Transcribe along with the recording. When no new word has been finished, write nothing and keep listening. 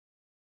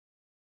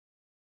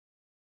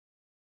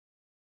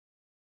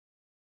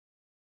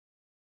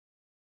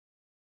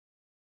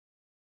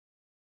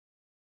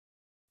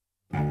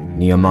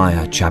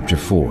Nehemiah chapter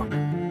 4.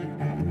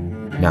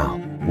 Now,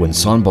 when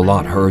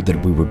Sanballat heard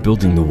that we were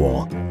building the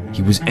wall,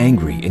 he was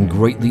angry and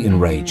greatly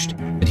enraged,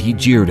 and he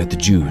jeered at the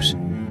Jews.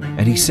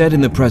 And he said in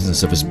the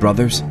presence of his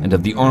brothers and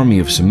of the army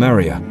of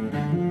Samaria,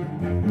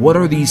 "What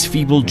are these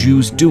feeble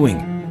Jews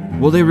doing?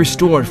 Will they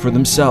restore it for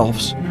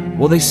themselves?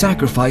 Will they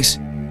sacrifice?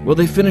 Will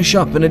they finish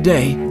up in a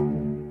day?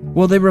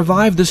 Will they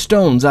revive the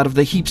stones out of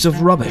the heaps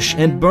of rubbish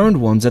and burned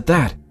ones at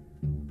that?"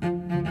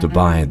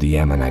 Tobiah the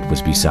Ammonite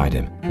was beside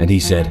him, and he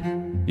said,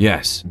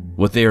 "Yes,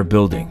 what they are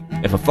building.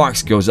 If a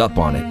fox goes up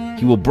on it,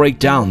 he will break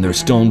down their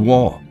stone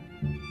wall.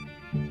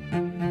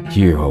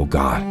 Hear, O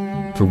God,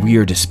 for we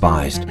are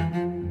despised.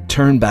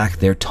 Turn back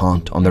their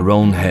taunt on their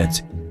own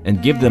heads,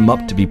 and give them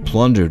up to be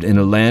plundered in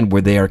a land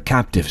where they are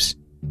captives.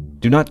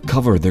 Do not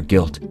cover their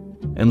guilt,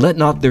 and let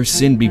not their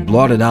sin be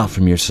blotted out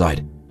from your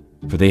sight,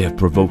 for they have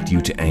provoked you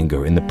to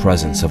anger in the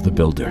presence of the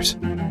builders."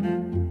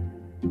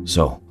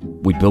 So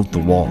we built the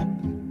wall,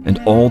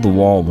 and all the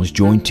wall was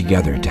joined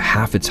together to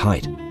half its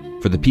height,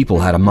 for the people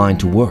had a mind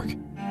to work.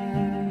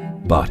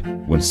 But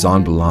when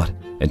Sanballat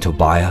and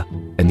Tobiah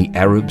and the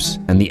Arabs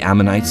and the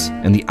Ammonites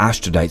and the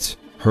Ashdodites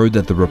heard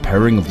that the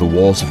repairing of the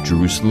walls of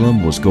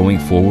Jerusalem was going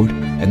forward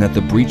and that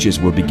the breaches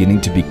were beginning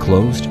to be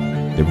closed,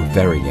 they were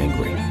very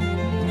angry.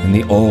 And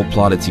they all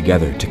plotted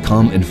together to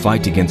come and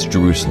fight against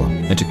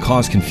Jerusalem and to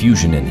cause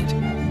confusion in it.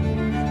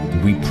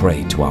 And we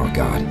prayed to our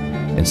God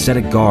and set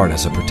a guard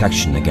as a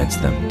protection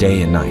against them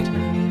day and night.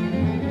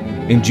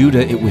 In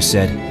Judah it was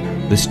said,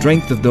 "The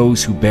strength of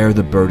those who bear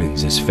the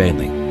burdens is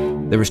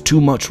failing. There is too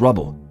much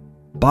rubble.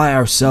 By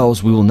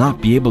ourselves we will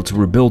not be able to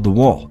rebuild the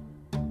wall."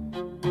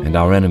 And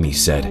our enemies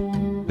said,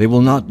 "They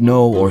will not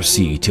know or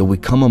see till we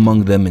come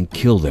among them and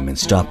kill them and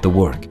stop the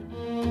work."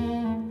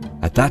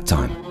 At that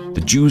time,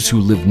 the Jews who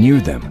lived near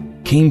them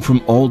came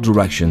from all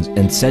directions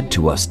and said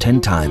to us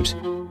 10 times,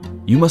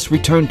 "You must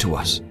return to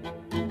us."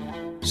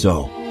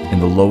 So,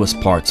 in the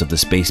lowest parts of the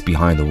space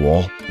behind the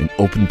wall, in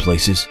open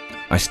places,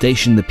 I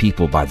stationed the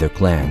people by their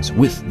clans,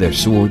 with their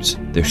swords,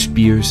 their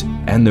spears,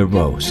 and their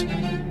bows.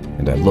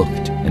 And I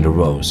looked and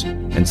arose,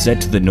 and said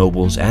to the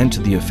nobles and to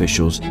the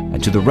officials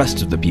and to the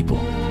rest of the people,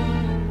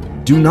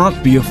 "Do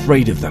not be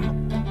afraid of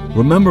them.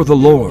 Remember the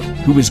Lord,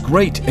 who is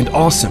great and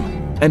awesome,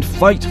 and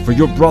fight for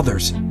your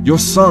brothers, your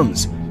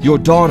sons, your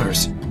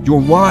daughters,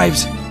 your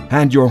wives,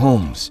 and your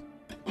homes."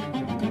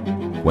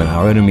 When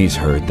our enemies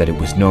heard that it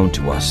was known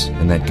to us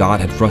and that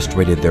God had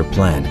frustrated their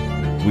plan,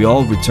 we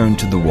all returned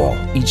to the wall,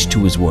 each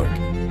to his work.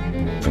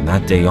 From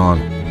that day on,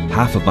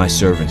 half of my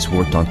servants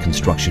worked on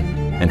construction,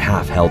 and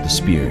half held the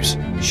spears,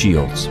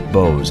 shields,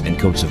 bows, and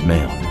coats of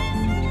mail.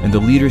 And the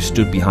leaders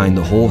stood behind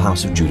the whole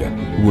house of Judah,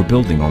 who were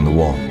building on the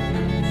wall.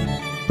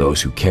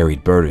 Those who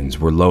carried burdens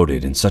were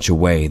loaded in such a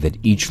way that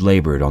each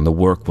labored on the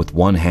work with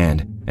one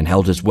hand and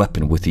held his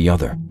weapon with the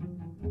other.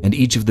 And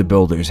each of the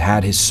builders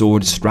had his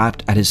sword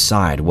strapped at his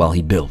side while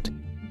he built.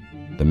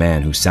 The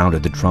man who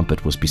sounded the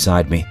trumpet was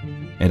beside me,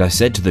 and I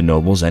said to the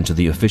nobles and to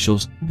the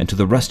officials and to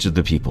the rest of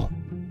the people,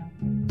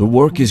 "The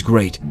work is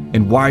great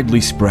and widely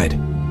spread,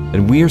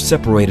 and we are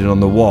separated on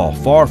the wall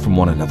far from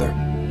one another.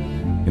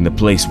 In the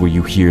place where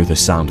you hear the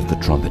sound of the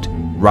trumpet,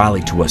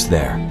 rally to us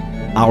there.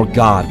 Our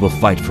God will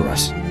fight for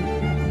us."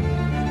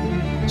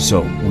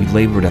 So we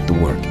labored at the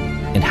work,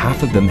 and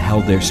half of them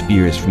held their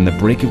spears from the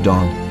break of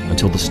dawn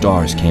until the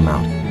stars came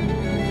out.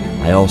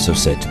 I also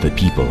said to the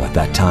people at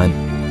that time,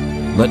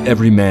 "Let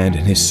every man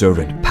and his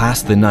servant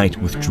pass the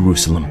night with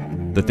Jerusalem,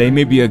 that they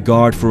may be a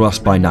guard for us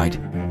by night,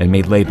 and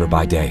may labor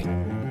by day."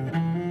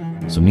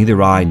 So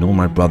neither I nor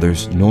my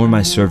brothers, nor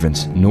my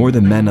servants, nor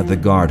the men of the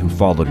guard who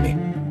followed me,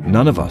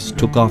 none of us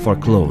took off our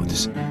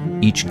clothes.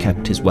 Each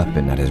kept his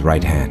weapon at his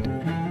right hand.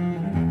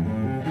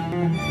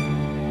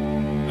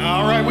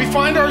 All right, we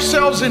find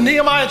ourselves in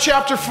Nehemiah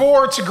chapter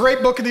 4. It's a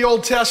great book of the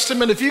Old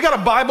Testament. If you got a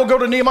Bible, go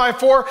to Nehemiah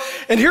 4.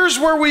 And here's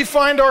where we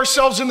find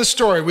ourselves in the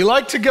story. We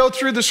like to go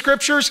through the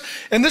scriptures.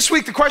 And this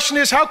week the question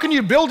is, how can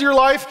you build your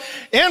life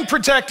and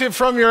protect it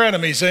from your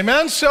enemies?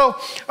 Amen? So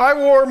I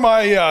wore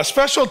my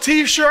special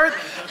t-shirt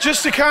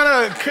just to kind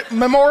of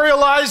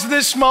memorialize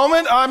this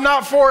moment. I'm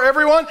not for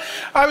everyone.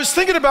 I was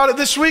thinking about it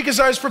this week as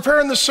I was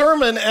preparing the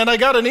sermon, and I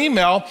got an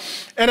email.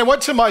 And it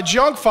went to my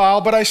junk file,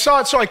 but I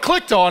saw it, so I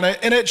clicked on it,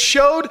 and it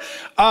showed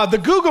the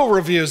Google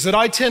reviews that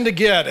I tend to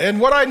get.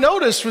 And what I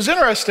noticed was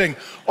interesting.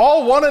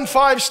 All 1 and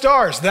 5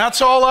 stars. That's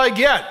all I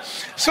get.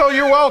 So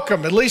you're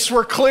welcome. At least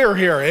we're clear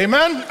here.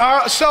 Amen?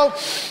 So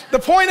the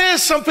point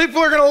is, some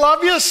people are going to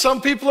love you.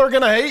 Some people are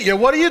going to hate you.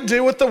 What do you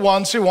do with the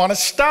ones who want to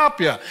stop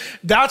you?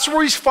 That's where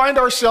we find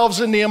ourselves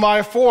in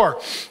Nehemiah 4.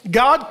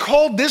 God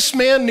called this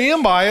man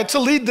Nehemiah to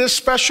lead this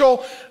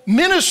special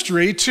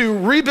ministry to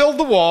rebuild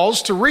the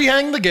walls, to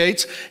rehang the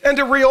gates, and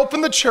to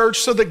reopen the church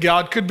so that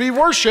God could be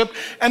worshiped,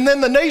 and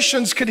then the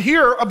nations could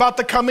hear about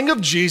the coming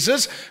of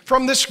Jesus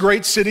from this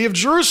great city of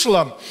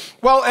Jerusalem.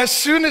 Well, as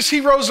soon as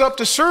he rose up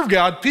to serve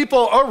God,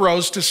 people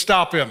arose to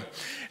stop him.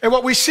 And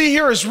what we see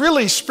here is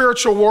really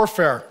spiritual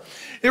warfare.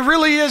 It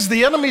really is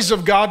the enemies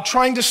of God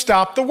trying to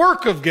stop the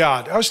work of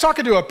God. I was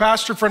talking to a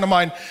pastor friend of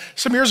mine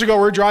some years ago.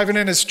 We were driving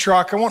in his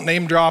truck. I won't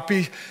name drop.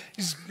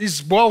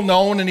 He's well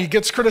known and he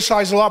gets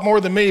criticized a lot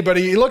more than me, but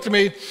he looked at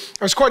me.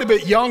 I was quite a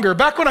bit younger,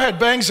 back when I had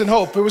Bangs and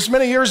Hope. It was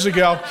many years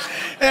ago.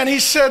 And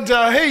he said,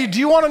 hey, do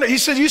you want to know? He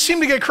said, you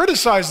seem to get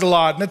criticized a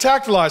lot and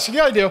attacked a lot. I said,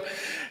 yeah, I do.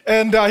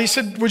 And he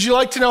said, would you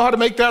like to know how to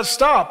make that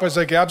stop? I was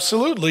like,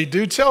 absolutely.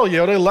 Do tell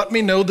Yoda. Let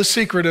me know the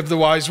secret of the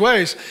wise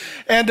ways.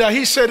 And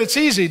he said, it's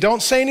easy.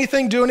 Don't say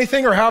anything, do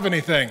anything, or have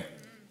anything.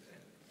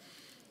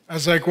 I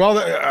was like, well,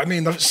 I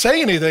mean,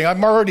 say anything.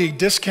 I'm already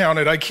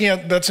discounted. I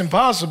can't, that's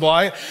impossible.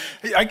 I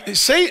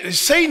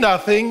say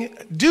nothing,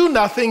 do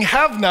nothing,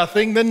 have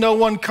nothing, then no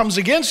one comes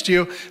against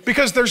you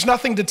because there's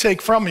nothing to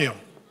take from you.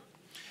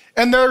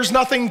 And there's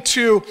nothing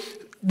to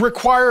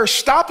require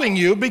stopping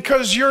you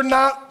because you're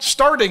not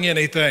starting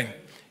anything.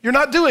 You're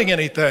not doing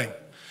anything.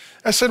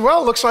 I said,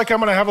 well, it looks like I'm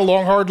going to have a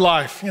long, hard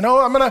life.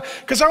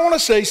 Because I want to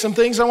say some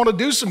things, I want to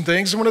do some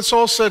things, and when it's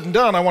all said and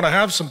done, I want to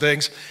have some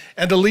things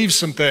and to leave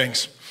some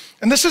things.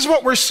 And this is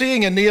what we're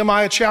seeing in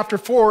Nehemiah chapter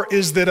 4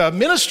 is that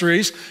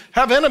ministries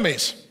have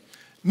enemies.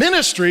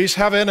 Ministries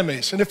have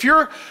enemies. And if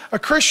you're a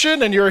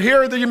Christian and you're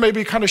here, then you may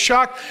be kind of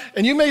shocked,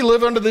 and you may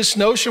live under this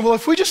notion, well,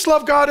 if we just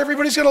love God,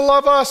 everybody's going to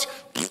love us.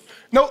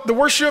 No, the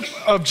worship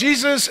of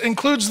Jesus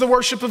includes the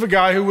worship of a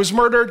guy who was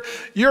murdered.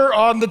 You're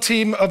on the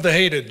team of the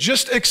hated.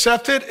 Just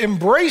accept it,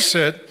 embrace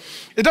it.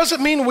 It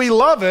doesn't mean we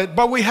love it,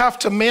 but we have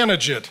to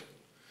manage it.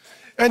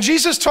 And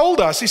Jesus told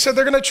us, he said,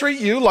 they're going to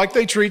treat you like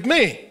they treat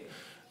me.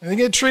 And they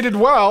get treated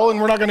well,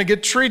 and we're not going to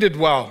get treated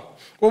well.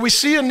 Well, we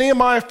see in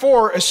Nehemiah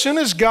 4, as soon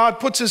as God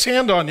puts his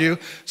hand on you,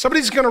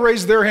 somebody's going to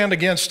raise their hand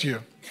against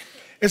you.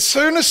 As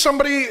soon as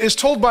somebody is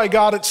told by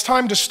God it's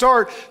time to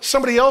start,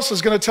 somebody else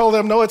is going to tell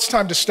them, no, it's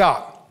time to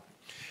stop.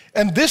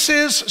 And this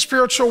is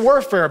spiritual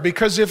warfare,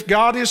 because if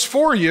God is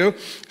for you,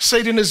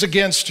 Satan is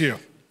against you.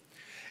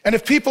 And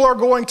if people are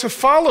going to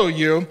follow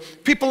you,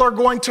 people are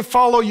going to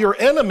follow your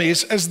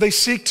enemies as they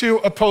seek to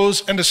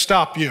oppose and to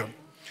stop you.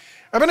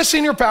 I've been a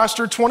senior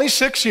pastor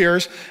 26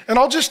 years, and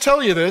I'll just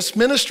tell you this,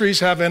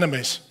 ministries have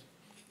enemies.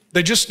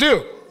 They just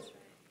do.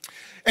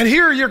 And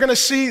here you're going to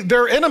see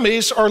their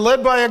enemies are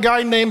led by a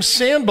guy named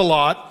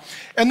Sanballat,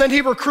 and then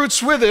he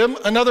recruits with him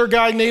another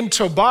guy named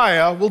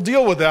Tobiah. We'll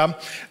deal with them.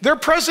 They're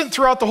present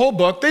throughout the whole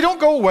book. They don't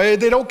go away.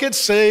 They don't get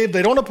saved.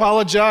 They don't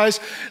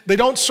apologize. They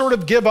don't sort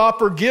of give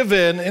up or give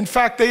in. In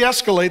fact, they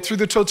escalate through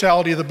the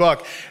totality of the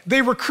book.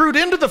 They recruit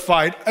into the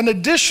fight an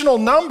additional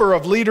number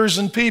of leaders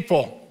and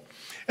people.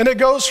 And it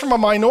goes from a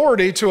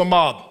minority to a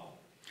mob.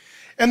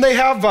 And they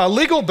have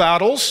legal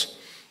battles.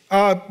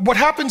 What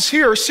happens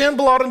here,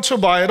 Sanballat and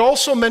Tobiah, it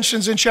also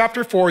mentions in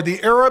chapter 4,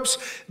 the Arabs,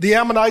 the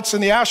Ammonites,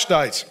 and the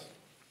Ashdites.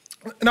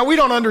 Now, we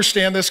don't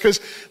understand this because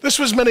this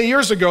was many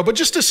years ago, but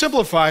just to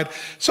simplify it,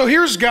 so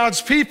here's God's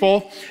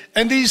people,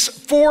 and these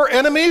four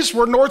enemies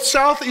were north,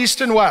 south, east,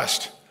 and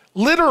west,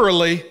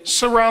 literally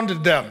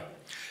surrounded them.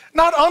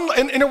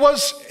 And it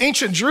was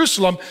ancient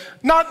Jerusalem,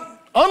 not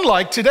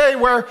unlike today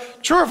where,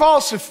 true or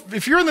false,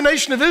 if you're in the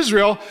nation of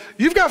Israel,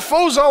 you've got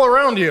foes all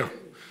around you,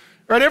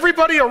 right?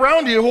 Everybody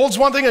around you holds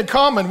one thing in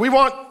common. We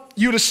want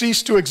you to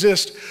cease to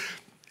exist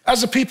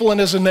as a people and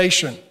as a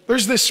nation.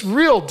 There's this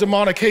real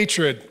demonic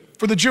hatred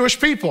for the Jewish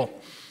people.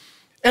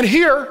 And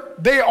here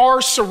they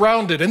are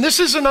surrounded. And this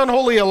is an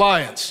unholy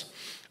alliance.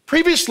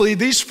 Previously,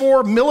 these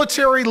four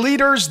military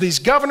leaders, these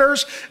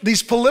governors,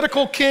 these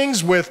political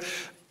kings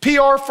with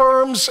PR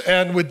firms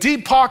and with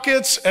deep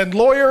pockets and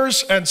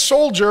lawyers and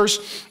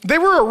soldiers, they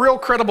were a real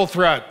credible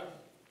threat.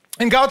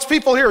 And God's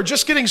people here are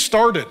just getting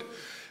started.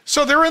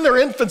 So they're in their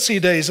infancy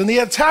days. And the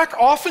attack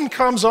often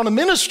comes on a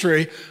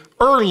ministry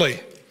early.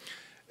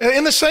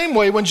 In the same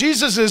way, when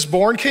Jesus is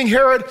born, King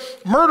Herod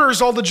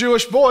murders all the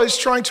Jewish boys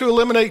trying to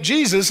eliminate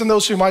Jesus and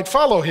those who might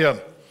follow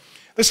him.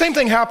 The same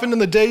thing happened in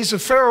the days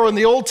of Pharaoh in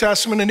the Old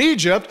Testament in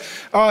Egypt.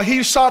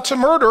 He sought to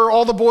murder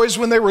all the boys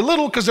when they were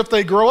little because if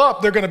they grow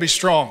up, they're going to be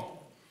strong.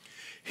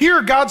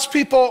 Here, God's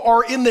people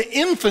are in the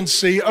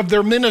infancy of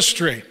their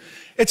ministry.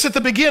 It's at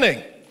the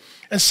beginning.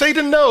 And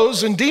Satan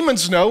knows, and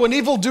demons know, and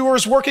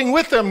evildoers working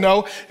with them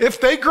know,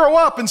 if they grow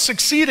up and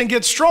succeed and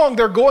get strong,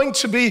 they're going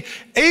to be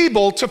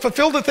able to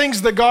fulfill the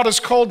things that God has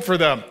called for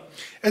them.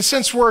 And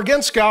since we're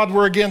against God,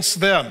 we're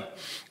against them.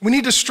 We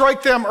need to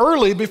strike them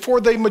early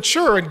before they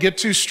mature and get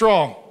too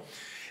strong.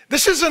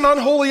 This is an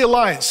unholy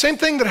alliance. Same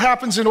thing that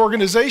happens in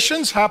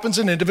organizations happens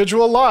in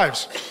individual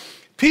lives.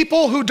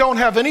 People who don't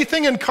have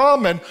anything in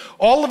common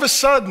all of a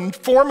sudden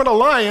form an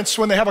alliance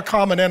when they have a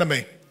common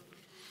enemy.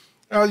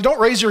 Don't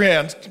raise your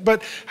hand,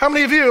 but how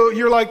many of you,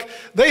 you're like,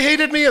 they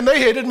hated me and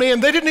they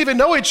didn't even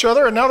know each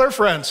other and now they're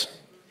friends.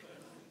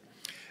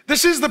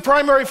 This is the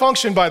primary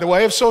function, by the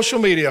way, of social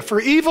media,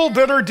 for evil,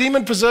 bitter,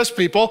 demon-possessed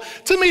people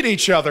to meet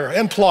each other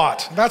and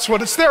plot. That's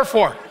what it's there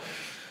for.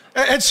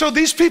 And so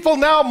these people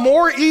now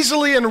more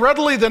easily and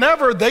readily than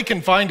ever, they can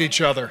find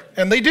each other,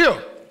 and they do.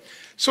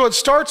 So it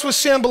starts with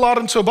Sanballat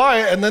and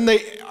Tobiah, and then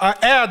they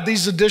add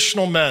these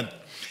additional men.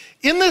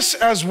 In this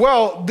as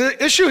well,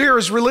 the issue here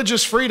is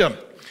religious freedom.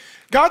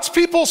 God's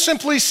people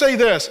simply say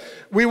this: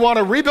 we want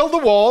to rebuild the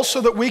wall so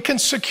that we can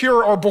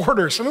secure our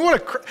borders. I mean,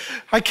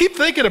 I keep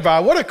thinking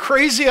about what a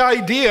crazy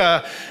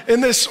idea in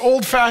this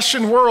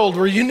old-fashioned world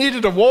where you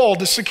needed a wall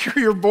to secure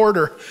your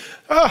border.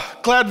 Oh,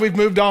 glad we've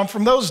moved on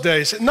from those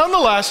days.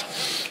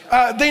 Nonetheless,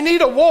 they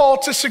need a wall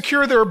to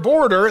secure their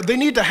border. They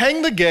need to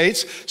hang the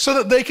gates so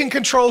that they can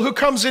control who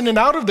comes in and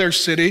out of their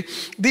city.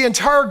 The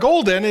entire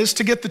goal then is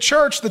to get the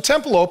church, the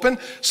temple open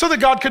so that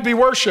God could be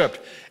worshiped.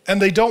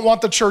 And they don't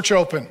want the church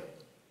open.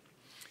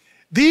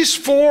 These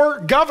four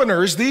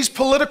governors, these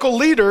political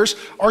leaders,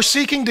 are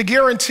seeking to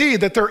guarantee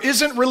that there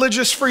isn't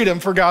religious freedom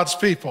for God's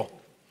people.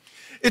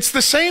 It's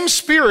the same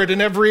spirit in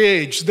every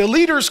age. The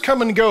leaders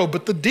come and go,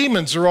 but the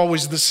demons are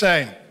always the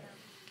same.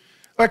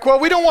 Like, well,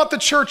 we don't want the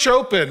church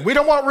open. We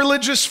don't want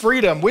religious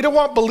freedom. We don't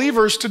want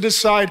believers to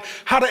decide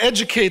how to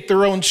educate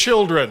their own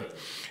children.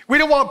 We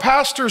don't want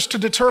pastors to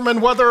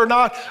determine whether or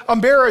not a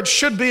marriage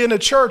should be in a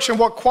church and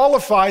what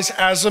qualifies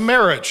as a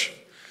marriage.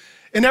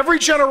 In every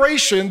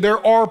generation,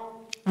 there are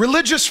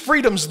religious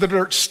freedoms that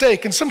are at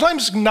stake. And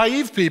sometimes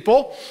naive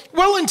people,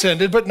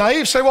 well-intended but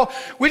naive, say, well,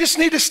 we just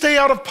need to stay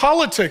out of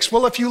politics.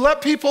 Well, if you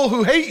let people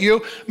who hate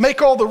you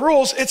make all the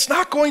rules, it's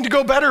not going to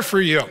go better for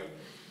you.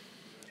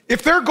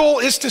 If their goal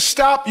is to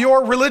stop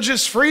your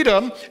religious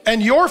freedom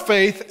and your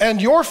faith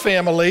and your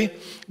family,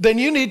 then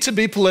you need to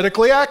be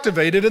politically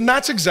activated. And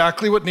that's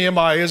exactly what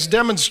Nehemiah is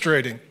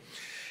demonstrating.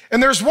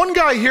 And there's one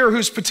guy here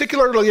who's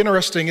particularly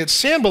interesting. It's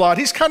Sanballat.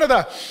 He's kind of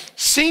the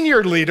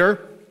senior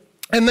leader.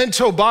 And then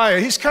Tobiah,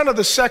 he's kind of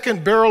the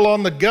second barrel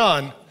on the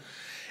gun.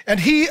 And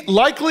he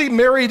likely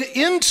married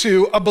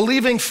into a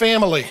believing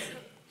family.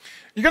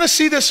 You're going to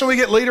see this when we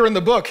get later in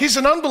the book. He's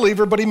an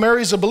unbeliever, but he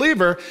marries a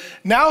believer.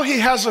 Now he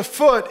has a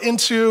foot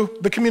into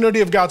the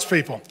community of God's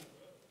people.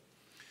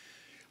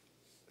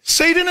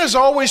 Satan is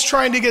always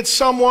trying to get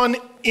someone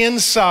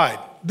inside.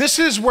 This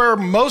is where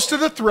most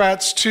of the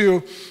threats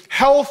to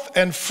health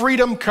and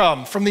freedom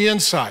come, from the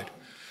inside.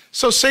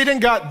 So Satan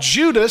got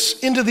Judas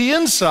into the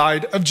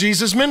inside of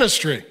Jesus'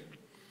 ministry.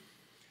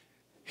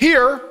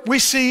 Here we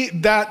see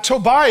that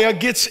Tobiah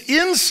gets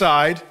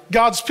inside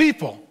God's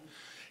people.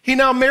 He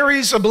now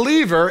marries a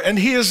believer and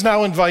he is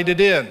now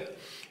invited in.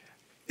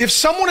 If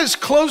someone is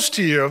close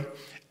to you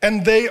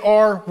and they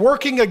are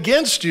working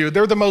against you,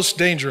 they're the most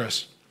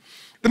dangerous.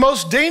 The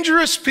most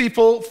dangerous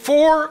people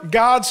for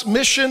God's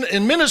mission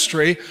and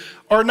ministry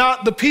are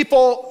not the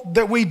people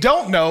that we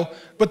don't know,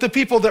 but the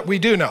people that we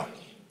do know.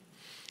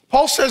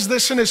 Paul says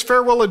this in his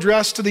farewell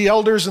address to the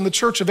elders in the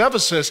church of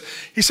Ephesus.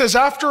 He says,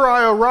 after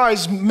I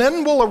arise,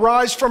 men will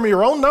arise from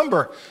your own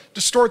number,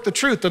 distort the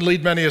truth and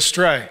lead many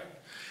astray.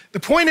 The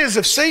point is,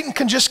 if Satan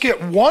can just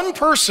get one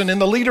person in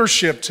the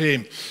leadership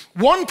team,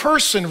 one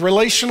person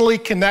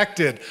relationally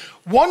connected,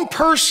 one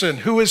person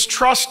who is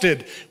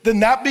trusted,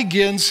 then that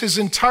begins his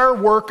entire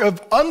work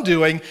of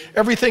undoing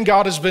everything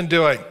God has been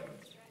doing.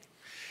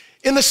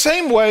 In the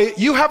same way,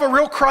 you have a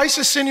real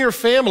crisis in your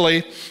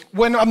family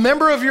when a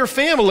member of your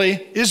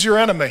family is your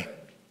enemy.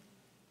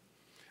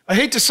 I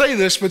hate to say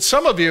this, but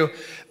some of you,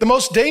 the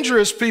most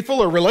dangerous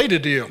people are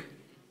related to you.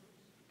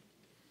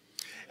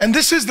 And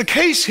this is the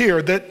case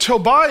here, that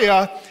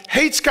Tobiah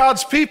hates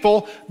God's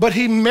people, but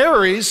he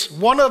marries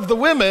one of the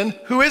women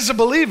who is a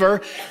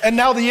believer, and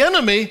now the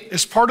enemy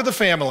is part of the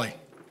family.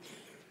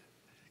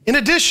 In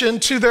addition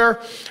to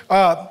their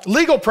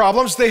legal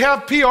problems, they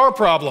have PR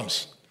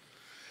problems.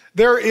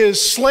 There is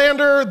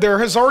slander. There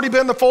has already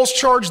been the false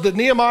charge that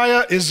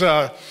Nehemiah is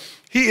a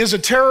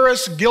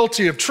terrorist,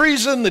 guilty of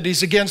treason, that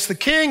he's against the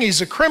king, he's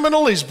a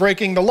criminal, he's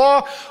breaking the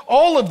law.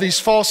 All of these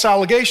false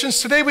allegations.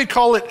 Today we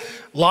call it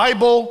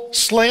libel,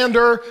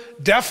 slander,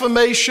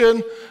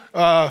 defamation,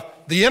 the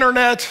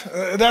internet.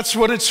 That's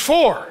what it's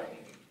for.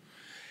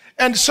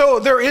 And so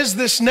there is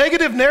this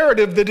negative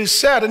narrative that is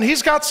said, and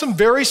he's got some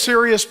very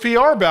serious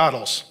PR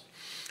battles.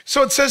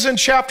 So it says in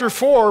chapter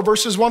 4,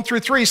 verses 1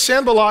 through 3,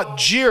 Sanballat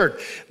jeered.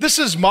 This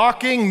is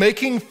mocking,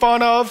 making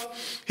fun of.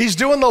 He's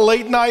doing the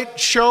late night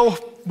show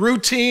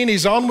routine.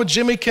 He's on with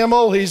Jimmy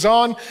Kimmel. He's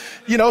on,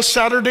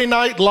 Saturday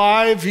Night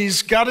Live.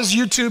 He's got his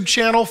YouTube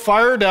channel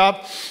fired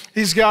up.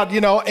 He's got,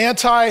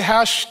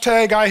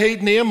 anti-hashtag I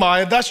hate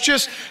Nehemiah. That's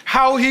just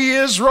how he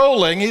is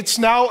rolling. It's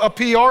now a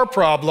PR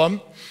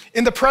problem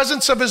in the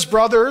presence of his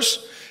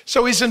brothers.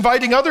 So he's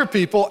inviting other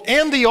people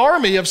and the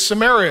army of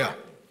Samaria.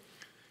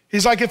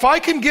 He's like, if I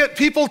can get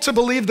people to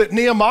believe that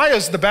Nehemiah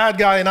is the bad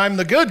guy and I'm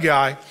the good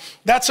guy,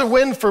 that's a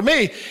win for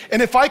me.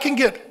 And if I can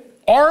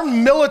get armed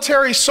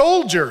military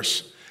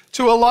soldiers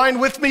to align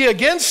with me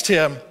against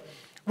him,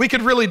 we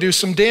could really do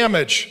some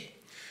damage.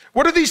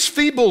 What are these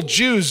feeble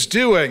Jews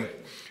doing?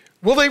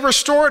 Will they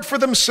restore it for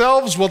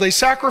themselves? Will they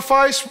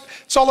sacrifice?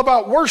 It's all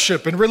about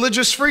worship and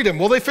religious freedom.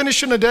 Will they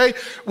finish in a day?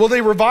 Will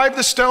they revive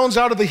the stones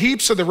out of the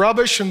heaps of the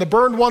rubbish and the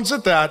burned ones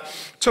at that?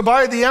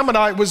 Tobiah the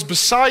Ammonite was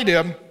beside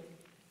him.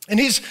 And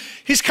he's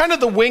kind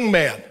of the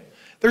wingman.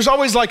 There's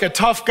always like a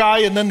tough guy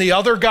and then the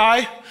other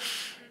guy.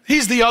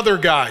 He's the other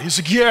guy. He's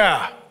like,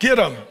 yeah, get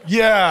him.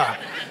 Yeah.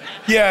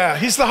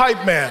 He's the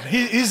hype man.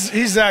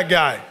 He's that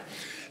guy.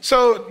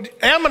 So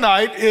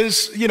Ammonite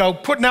is,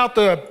 putting out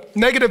the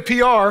negative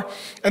PR.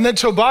 And then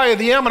Tobiah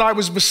the Ammonite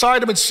was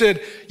beside him and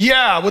said,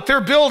 yeah, what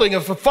they're building,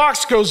 if a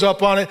fox goes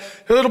up on it,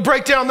 it'll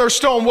break down their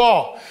stone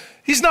wall.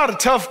 He's not a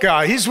tough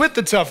guy. He's with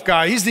the tough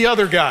guy. He's the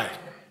other guy.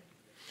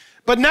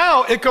 But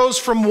now it goes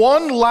from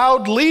one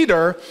loud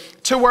leader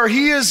to where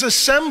he is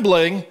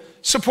assembling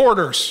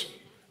supporters.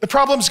 The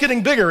problem's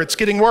getting bigger. It's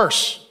getting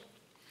worse.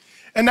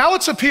 And now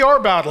it's a PR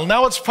battle.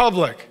 Now it's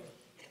public.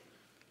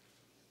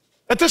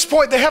 At this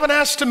point, they haven't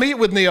asked to meet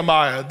with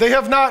Nehemiah. They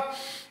have not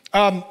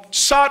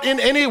sought in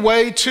any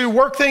way to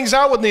work things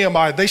out with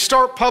Nehemiah. They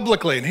start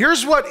publicly. And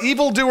here's what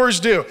evildoers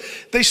do.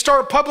 They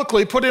start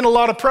publicly, put in a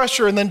lot of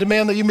pressure, and then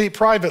demand that you meet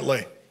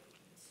privately.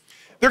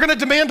 They're going to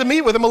demand to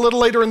meet with him a little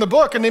later in the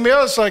book. And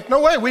Nehemiah's like, no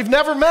way, we've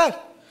never met.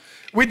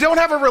 We don't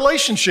have a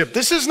relationship.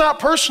 This is not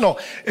personal.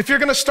 If you're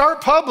going to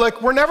start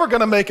public, we're never going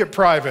to make it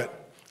private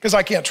because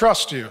I can't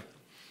trust you.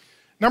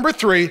 Number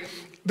 3,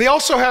 they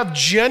also have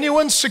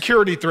genuine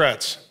security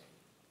threats.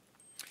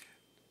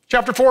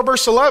 Chapter 4,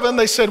 verse 11,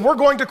 they said, we're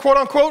going to, quote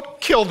unquote,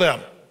 kill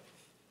them.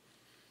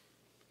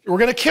 We're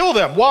going to kill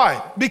them.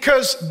 Why?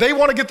 Because they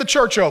want to get the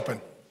church open,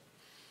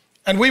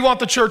 and we want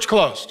the church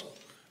closed.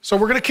 So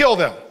we're going to kill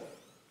them.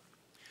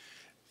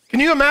 Can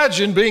you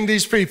imagine being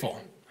these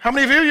people? How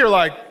many of you are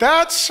like,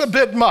 that's a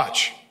bit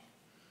much?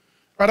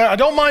 Right? I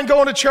don't mind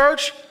going to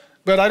church,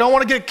 but I don't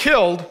want to get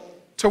killed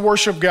to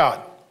worship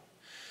God.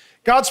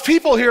 God's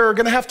people here are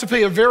going to have to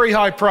pay a very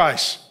high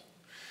price.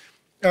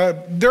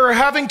 They're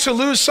having to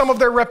lose some of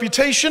their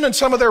reputation and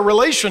some of their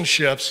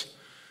relationships.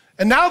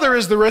 And now there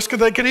is the risk that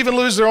they could even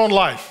lose their own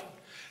life.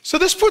 So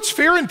this puts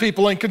fear in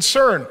people and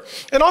concern.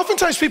 And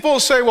oftentimes people will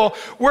say, well,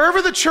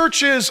 wherever the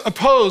church is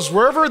opposed,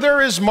 wherever there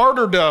is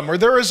martyrdom or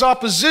there is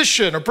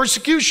opposition or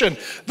persecution,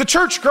 the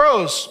church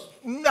grows.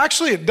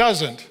 Actually, it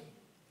doesn't.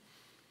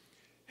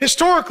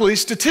 Historically,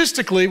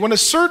 statistically, when a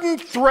certain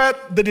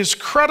threat that is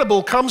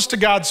credible comes to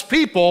God's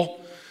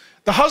people,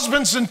 the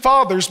husbands and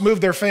fathers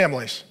move their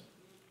families.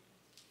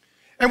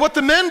 And what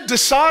the men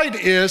decide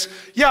is,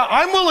 yeah,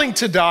 I'm willing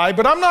to die,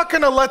 but I'm not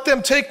going to let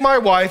them take my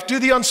wife, do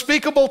the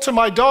unspeakable to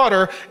my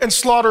daughter, and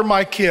slaughter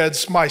my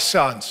kids, my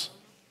sons.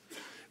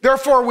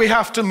 Therefore, we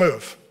have to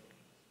move.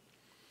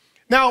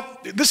 Now,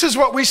 this is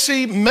what we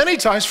see many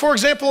times. For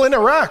example, in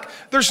Iraq,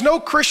 there's no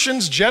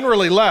Christians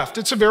generally left.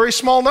 It's a very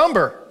small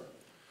number.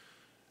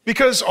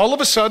 Because all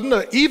of a sudden,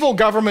 an evil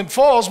government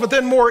falls, but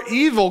then more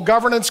evil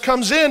governance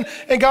comes in,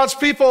 and God's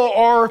people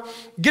are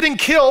getting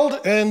killed,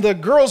 and the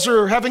girls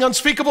are having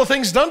unspeakable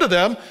things done to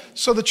them,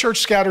 so the church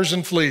scatters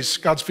and flees.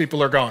 God's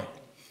people are gone.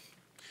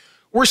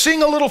 We're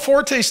seeing a little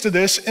foretaste of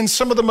this in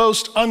some of the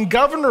most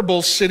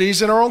ungovernable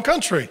cities in our own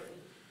country.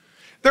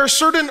 There are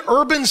certain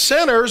urban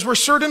centers where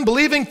certain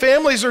believing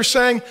families are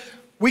saying,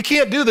 we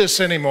can't do this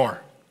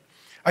anymore.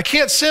 I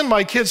can't send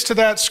my kids to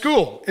that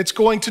school. It's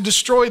going to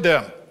destroy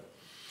them.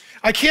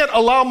 I can't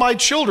allow my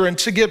children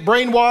to get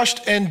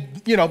brainwashed and,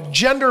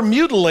 gender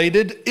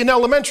mutilated in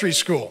elementary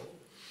school.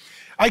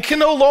 I can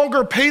no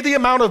longer pay the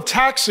amount of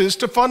taxes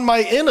to fund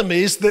my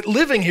enemies that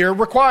living here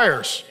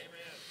requires.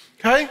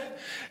 Okay?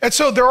 And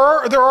so there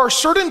are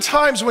certain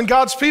times when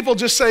God's people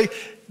just say,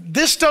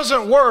 this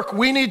doesn't work,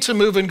 we need to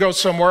move and go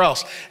somewhere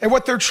else. And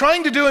what they're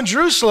trying to do in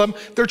Jerusalem,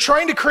 they're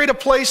trying to create a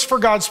place for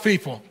God's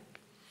people.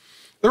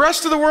 The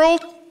rest of the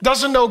world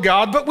doesn't know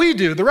God, but we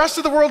do. The rest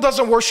of the world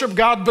doesn't worship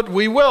God, but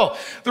we will.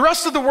 The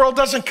rest of the world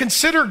doesn't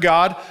consider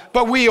God,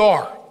 but we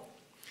are.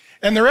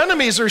 And their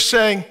enemies are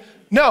saying,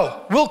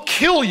 no, we'll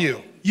kill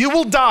you. You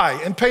will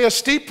die and pay a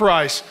steep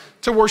price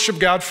to worship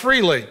God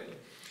freely.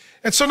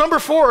 And so number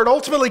 4, it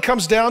ultimately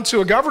comes down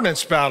to a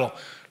governance battle.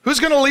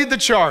 Who's going to lead the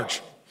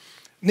charge?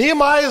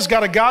 Nehemiah's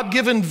got a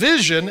God-given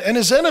vision, and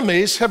his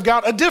enemies have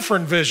got a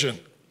different vision.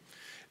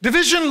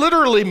 Division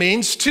literally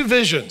means 2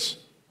 visions.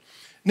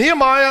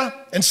 Nehemiah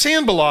and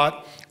Sanballat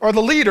are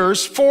the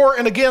leaders for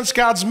and against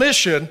God's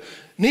mission.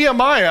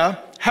 Nehemiah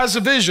has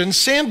a vision.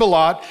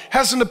 Sanballat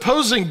has an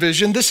opposing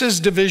vision. This is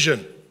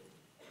division.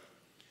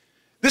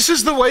 This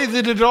is the way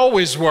that it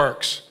always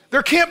works.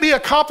 There can't be a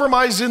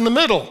compromise in the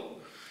middle,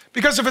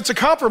 because if it's a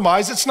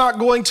compromise, it's not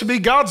going to be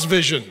God's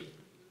vision.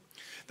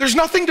 There's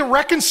nothing to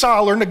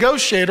reconcile or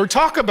negotiate or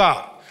talk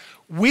about.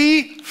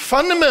 We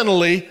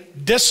fundamentally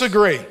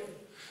disagree.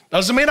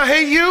 Doesn't mean I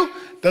hate you.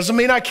 Doesn't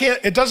mean I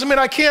can't, it doesn't mean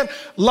I can't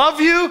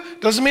love you.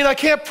 Doesn't mean I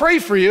can't pray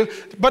for you.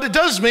 But it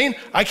does mean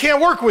I can't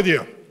work with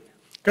you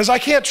because I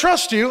can't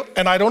trust you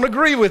and I don't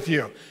agree with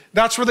you.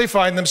 That's where they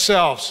find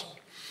themselves.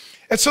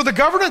 And so the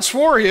governance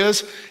war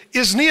is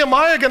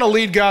Nehemiah going to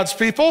lead God's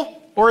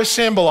people or is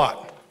Sanballat?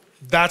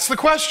 That's the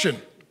question.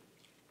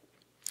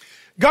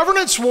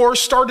 Governance war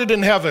started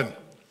in heaven.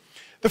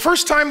 The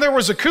first time there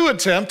was a coup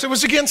attempt, it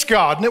was against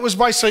God, and it was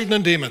by Satan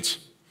and demons.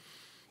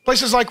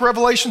 Places like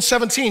Revelation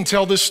 17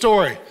 tell this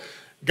story.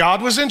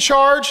 God was in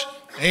charge,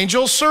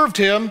 angels served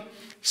him.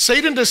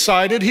 Satan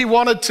decided he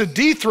wanted to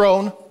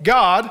dethrone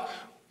God,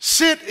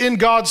 sit in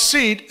God's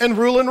seat, and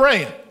rule and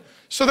reign.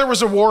 So there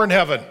was a war in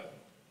heaven.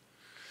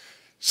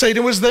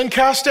 Satan was then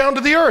cast down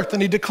to the earth,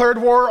 and he declared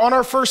war on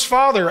our first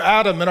father,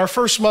 Adam, and our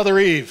first mother,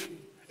 Eve.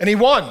 And he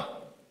won.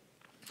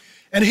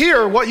 And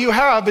here, what you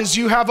have is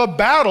you have a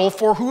battle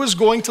for who is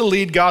going to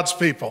lead God's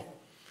people.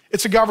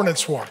 It's a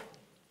governance war.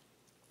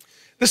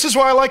 This is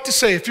why I like to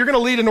say, if you're going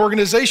to lead an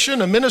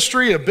organization, a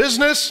ministry, a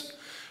business,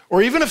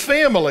 or even a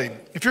family,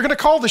 if you're going to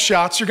call the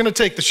shots, you're going to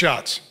take the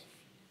shots.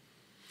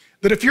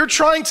 That if you're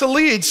trying to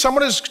lead,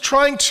 someone is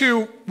trying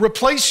to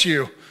replace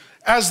you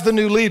as the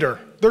new leader.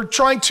 They're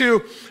trying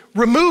to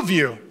remove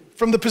you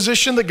from the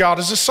position that God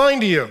has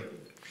assigned to you.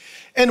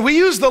 And we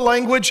use the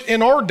language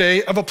in our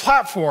day of a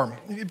platform.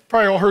 You've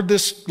probably all heard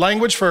this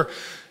language for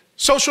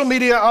social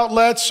media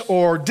outlets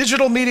or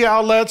digital media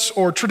outlets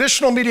or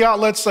traditional media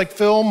outlets like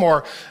film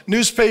or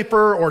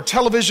newspaper or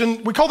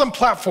television. We call them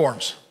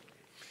platforms.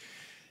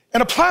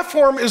 And a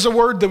platform is a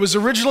word that was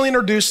originally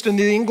introduced in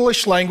the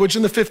English language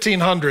in the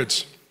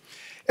 1500s.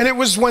 And it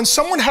was when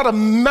someone had a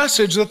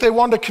message that they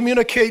wanted to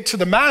communicate to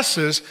the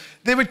masses,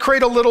 they would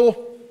create a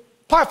little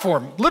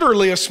platform,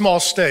 literally a small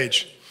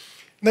stage.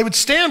 And they would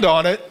stand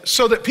on it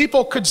so that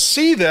people could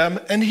see them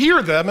and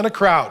hear them in a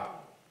crowd.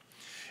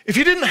 If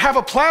you didn't have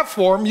a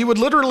platform, you would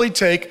literally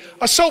take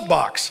a soap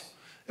box.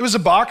 It was a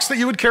box that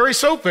you would carry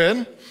soap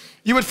in.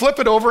 You would flip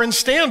it over and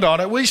stand on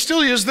it. We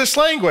still use this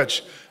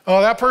language.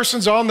 Oh, that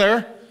person's on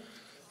there.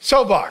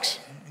 Soapbox.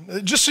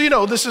 Just so you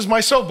know, this is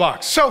my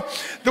soapbox. So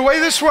the way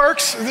this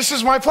works, this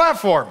is my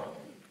platform.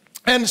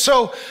 And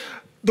so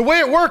the way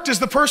it worked is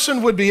the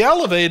person would be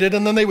elevated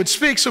and then they would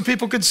speak so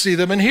people could see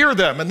them and hear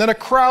them. And then a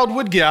crowd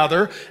would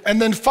gather and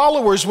then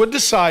followers would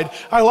decide,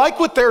 I like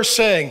what they're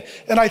saying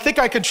and I think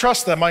I can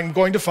trust them. I'm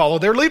going to follow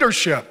their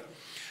leadership.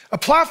 A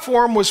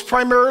platform was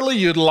primarily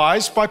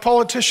utilized by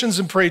politicians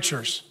and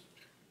preachers.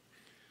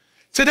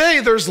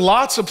 Today, there's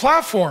lots of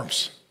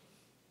platforms.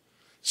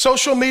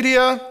 Social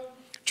media,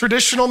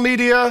 traditional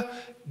media,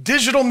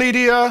 digital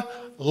media,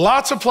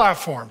 lots of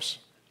platforms.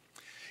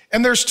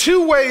 And there's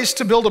two ways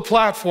to build a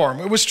platform.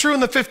 It was true in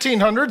the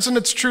 1500s and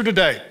it's true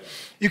today.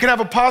 You can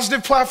have a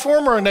positive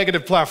platform or a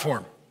negative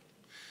platform.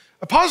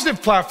 A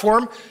positive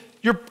platform,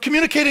 you're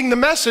communicating the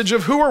message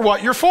of who or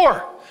what you're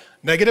for.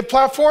 Negative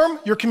platform,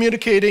 you're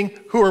communicating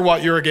who or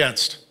what you're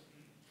against.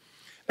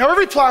 Now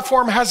every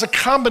platform has a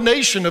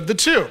combination of the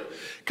two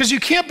because you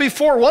can't be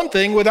for one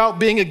thing without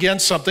being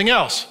against something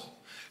else.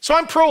 So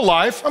I'm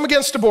pro-life, I'm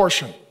against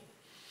abortion.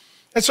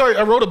 And so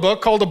I wrote a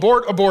book called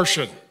Abort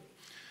Abortion.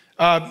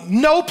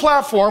 No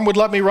platform would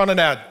let me run an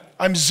ad.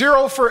 I'm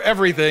zero for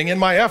everything in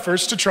my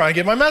efforts to try and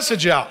get my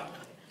message out.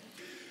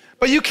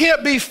 But you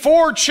can't be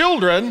for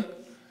children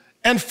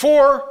and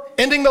for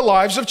ending the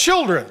lives of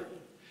children.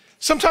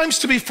 Sometimes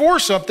to be for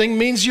something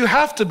means you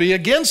have to be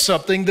against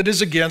something that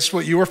is against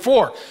what you are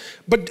for.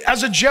 But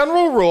as a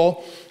general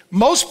rule,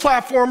 most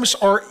platforms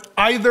are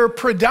either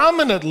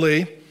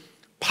predominantly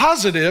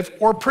positive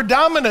or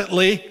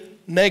predominantly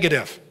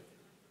negative.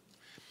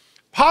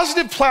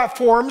 Positive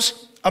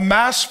platforms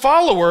amass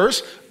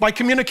followers by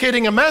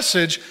communicating a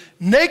message.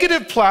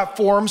 Negative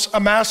platforms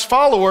amass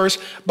followers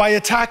by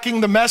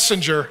attacking the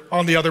messenger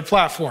on the other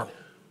platform.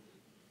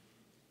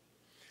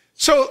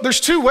 So there's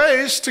two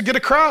ways to get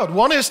a crowd.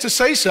 One is to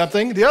say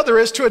something. The other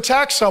is to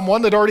attack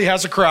someone that already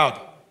has a crowd.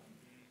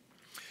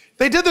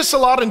 They did this a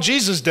lot in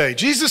Jesus' day.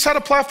 Jesus had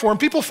a platform.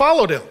 People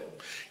followed him.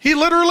 He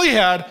literally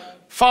had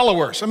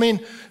followers. I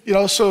mean,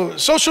 so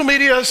social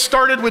media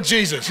started with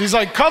Jesus. He's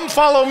like, come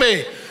follow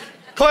me.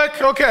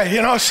 Click,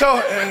 okay,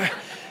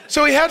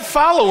 so he had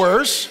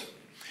followers.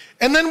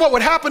 And then what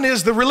would happen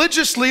is the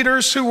religious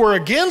leaders who were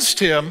against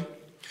him,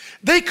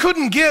 they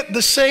couldn't get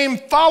the same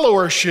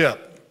followership.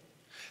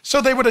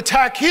 So they would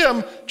attack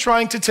him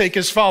trying to take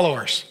his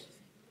followers.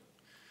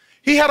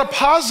 He had a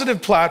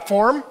positive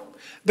platform.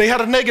 They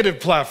had a negative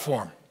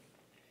platform.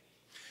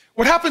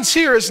 What happens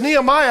here is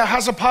Nehemiah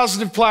has a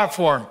positive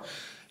platform.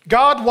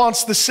 God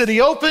wants the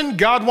city open.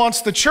 God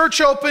wants the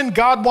church open.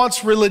 God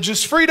wants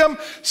religious freedom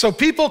so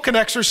people can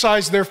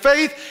exercise their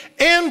faith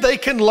and they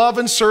can love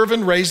and serve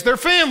and raise their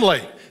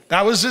family.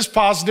 That was his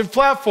positive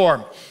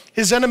platform.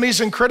 His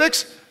enemies and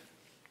critics,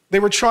 they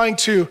were trying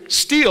to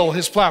steal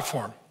his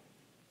platform.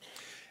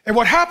 And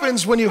what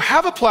happens when you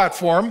have a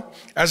platform,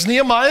 as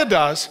Nehemiah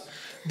does,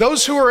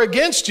 those who are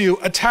against you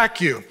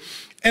attack you.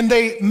 And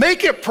they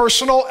make it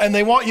personal and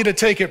they want you to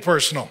take it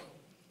personal.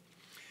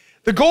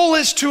 The goal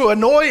is to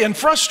annoy and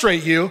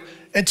frustrate you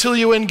until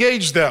you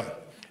engage them.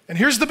 And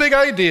here's the big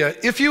idea.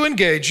 If you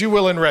engage, you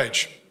will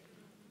enrage.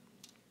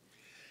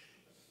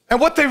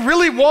 And what they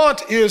really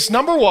want is,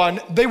 number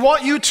one, they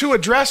want you to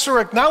address or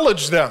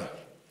acknowledge them.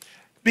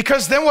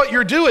 Because then what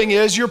you're doing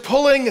is you're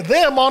pulling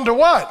them onto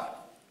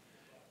what?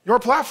 Your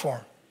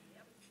platform.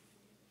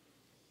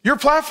 Your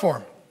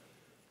platform.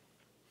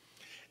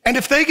 And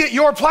if they get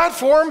your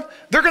platform,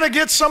 they're going to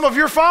get some of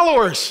your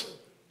followers.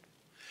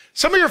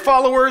 Some of your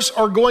followers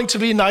are going to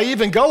be naive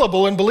and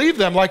gullible and believe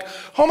them like,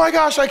 oh my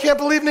gosh, I can't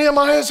believe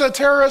Nehemiah is a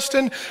terrorist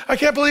and I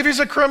can't believe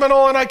he's a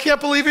criminal and I can't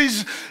believe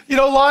he's,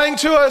 lying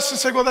to us. And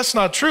say, well, that's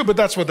not true, but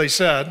that's what they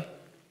said.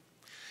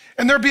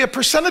 And there'd be a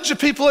percentage of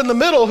people in the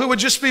middle who would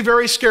just be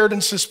very scared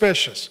and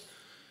suspicious.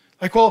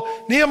 Like,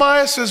 well,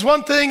 Nehemiah says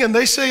one thing and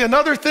they say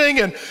another thing,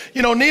 and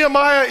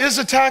Nehemiah is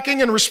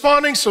attacking and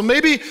responding, so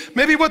maybe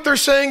what they're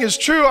saying is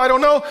true. I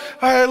don't know.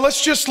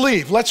 Let's just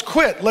leave. Let's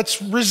quit.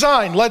 Let's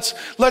resign.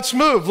 Let's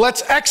move.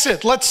 Let's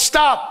exit. Let's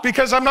stop,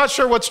 because I'm not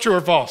sure what's true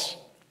or false.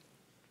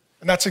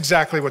 And that's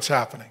exactly what's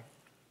happening.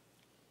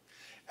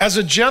 As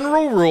a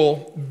general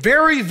rule,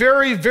 very,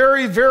 very,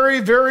 very, very,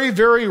 very,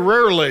 very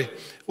rarely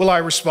will I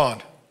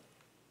respond,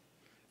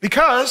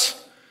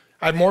 because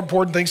I have more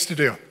important things to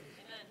do.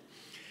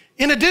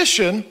 In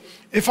addition,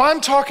 if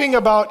I'm talking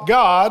about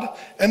God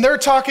and they're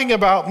talking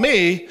about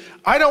me,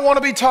 I don't want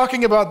to be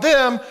talking about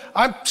them.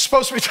 I'm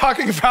supposed to be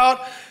talking about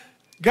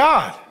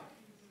God.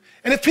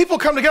 And if people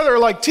come together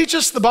like, teach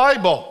us the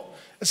Bible,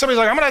 and somebody's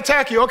like, I'm going to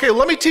attack you. Okay,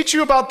 let me teach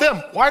you about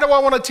them. Why do I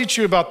want to teach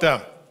you about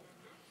them?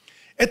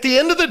 At the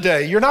end of the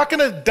day, you're not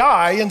going to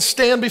die and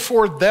stand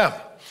before them.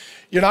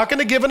 You're not going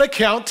to give an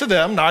account to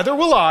them, neither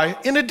will I.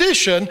 In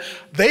addition,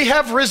 they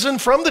have risen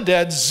from the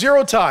dead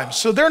 0 times,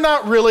 so they're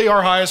not really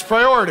our highest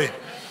priority.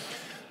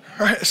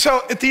 All right,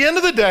 so at the end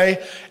of the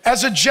day,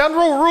 as a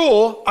general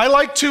rule, I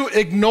like to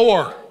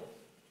ignore.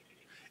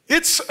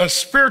 It's a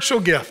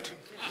spiritual gift.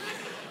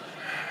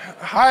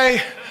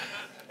 And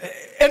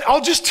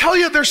I'll just tell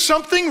you, there's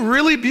something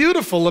really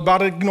beautiful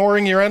about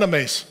ignoring your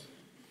enemies.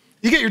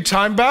 You get your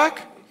time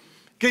back,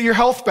 get your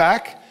health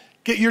back,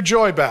 get your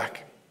joy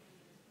back.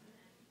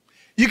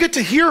 You get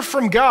to hear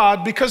from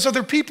God because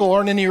other people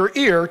aren't in your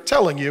ear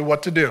telling you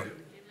what to do. Amen.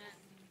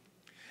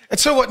 And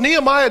so what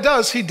Nehemiah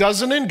does, he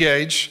doesn't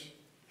engage,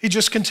 he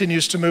just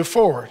continues to move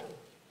forward.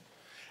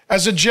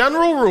 As a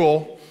general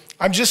rule,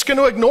 I'm just going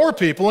to ignore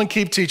people and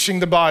keep teaching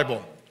the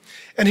Bible.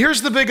 And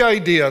here's the big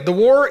idea. The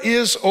war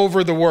is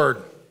over the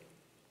word.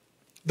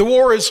 The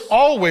war is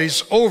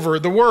always over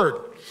the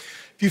word.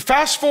 If you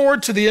fast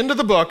forward to the end of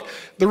the book,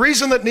 the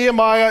reason that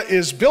Nehemiah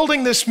is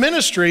building this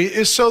ministry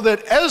is so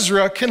that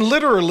Ezra can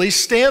literally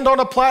stand on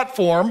a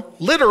platform,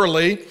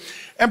 literally,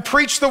 and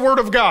preach the word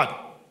of God.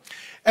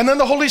 And then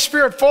the Holy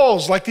Spirit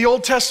falls like the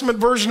Old Testament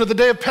version of the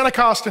day of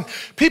Pentecost, and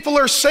people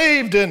are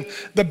saved, and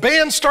the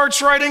band starts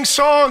writing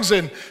songs,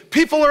 and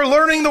people are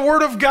learning the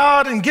word of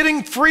God and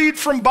getting freed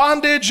from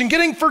bondage and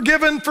getting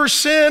forgiven for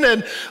sin,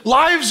 and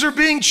lives are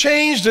being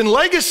changed and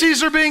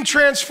legacies are being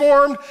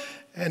transformed.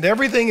 And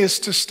everything is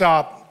to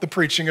stop the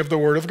preaching of the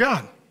word of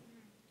God.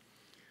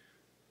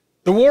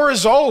 The war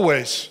is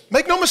always,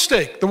 make no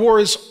mistake, the war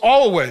is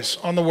always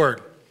on the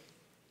word.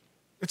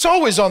 It's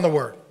always on the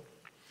word.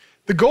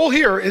 The goal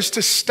here is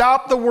to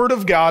stop the word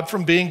of God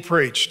from being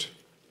preached.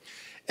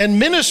 And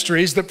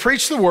ministries that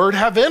preach the word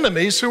have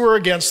enemies who are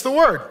against the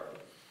word.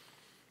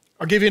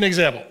 I'll give you an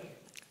example.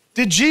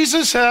 Did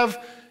Jesus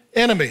have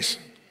enemies?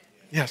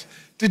 Yes.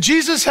 Did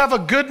Jesus have a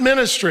good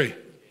ministry?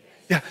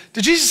 Yeah.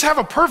 Did Jesus have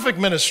a perfect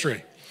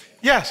ministry?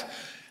 Yes.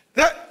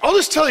 I'll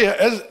just tell you,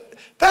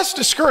 that's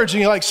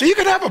discouraging. You're like, so you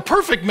could have a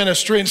perfect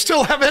ministry and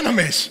still have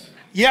enemies.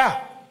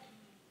 Yeah.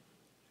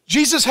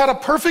 Jesus had a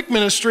perfect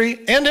ministry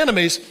and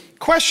enemies.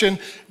 Question,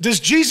 does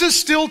Jesus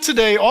still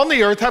today on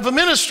the earth have a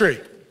ministry?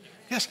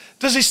 Yes.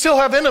 Does he still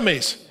have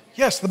enemies?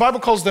 Yes. The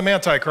Bible calls them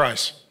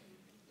antichrist.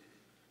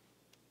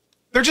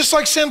 They're just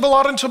like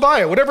Sanballat and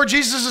Tobiah. Whatever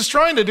Jesus is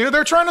trying to do,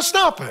 they're trying to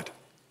stop it.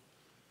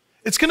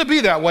 It's going to be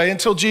that way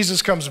until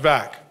Jesus comes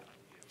back.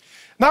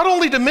 Not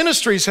only do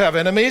ministries have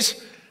enemies,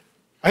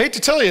 I hate to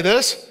tell you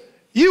this,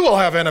 you will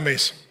have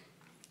enemies.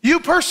 You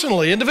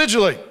personally,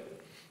 individually.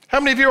 How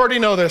many of you already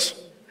know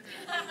this?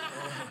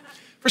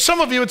 For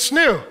some of you, it's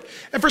new.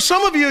 And for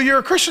some of you, you're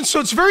a Christian, so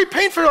it's very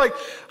painful. You're like,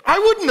 I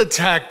wouldn't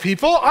attack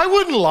people. I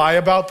wouldn't lie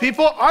about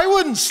people. I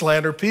wouldn't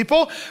slander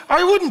people.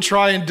 I wouldn't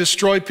try and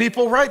destroy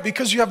people, right?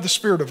 Because you have the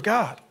Spirit of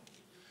God.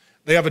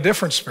 They have a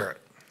different spirit.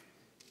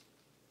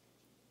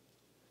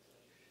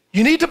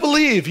 You need to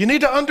believe, you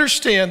need to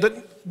understand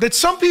that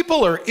some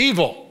people are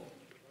evil.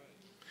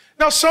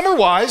 Now, some are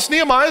wise.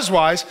 Nehemiah's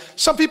wise.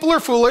 Some people are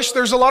foolish.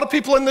 There's a lot of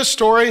people in this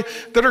story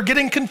that are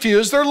getting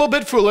confused. They're a little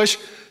bit foolish.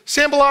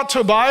 Sanballat,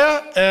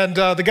 Tobiah, and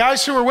the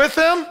guys who were with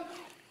them,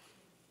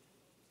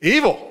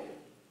 evil.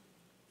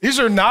 These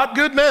are not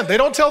good men. They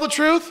don't tell the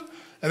truth,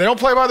 and they don't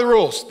play by the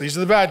rules. These are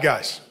the bad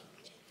guys.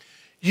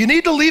 You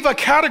need to leave a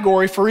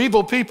category for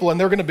evil people, and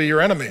they're going to be your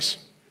enemies.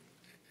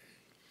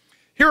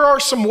 Here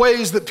are some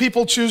ways that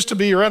people choose to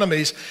be your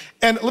enemies.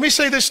 And let me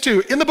say this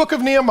too. In the book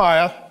of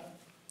Nehemiah,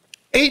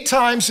 8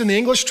 times in the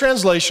English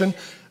translation,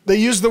 they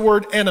use the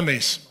word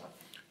enemies.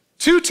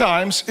 2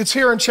 times, it's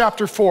here in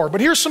chapter 4.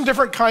 But here's some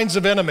different kinds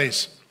of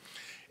enemies.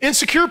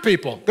 Insecure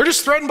people. They're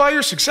just threatened by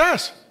your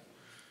success.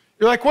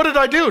 You're like, what did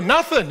I do?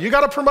 Nothing. You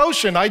got a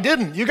promotion. I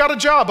didn't. You got a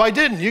job. I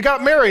didn't. You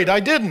got married.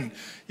 I didn't.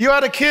 You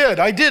had a kid.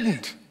 I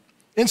didn't.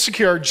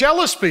 Insecure.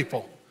 Jealous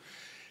people.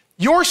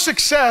 Your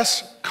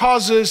success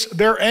causes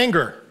their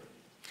anger.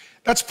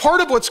 That's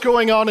part of what's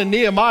going on in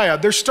Nehemiah.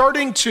 They're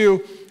starting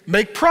to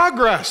make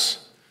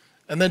progress,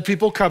 and then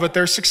people covet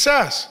their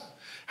success.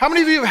 How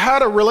many of you have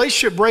had a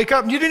relationship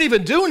breakup and you didn't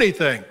even do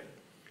anything?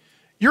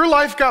 Your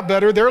life got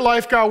better, their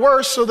life got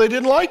worse, so they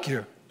didn't like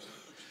you.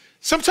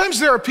 Sometimes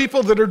there are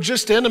people that are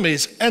just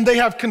enemies, and they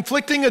have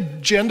conflicting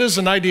agendas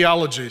and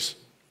ideologies.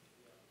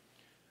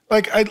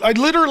 Like, I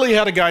literally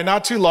had a guy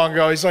not too long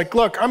ago. He's like,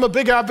 look, I'm a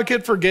big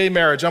advocate for gay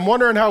marriage. I'm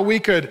wondering how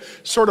we could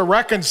sort of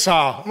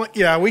reconcile. I'm like,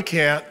 yeah, we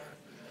can't.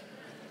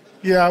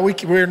 Yeah,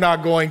 we're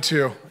not going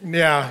to.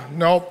 Yeah,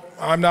 nope,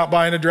 I'm not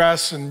buying a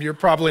dress, and you're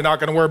probably not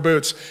going to wear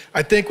boots.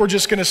 I think we're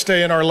just going to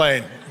stay in our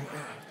lane.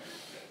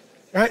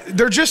 Right?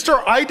 They're just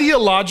our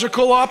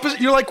ideological opposite.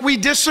 You're like, we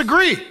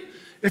disagree.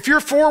 If you're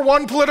for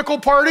one political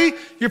party,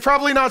 you're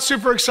probably not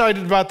super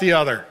excited about the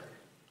other.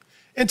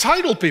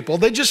 Entitled people,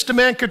 they just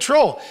demand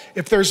control.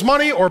 If there's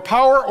money or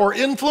power or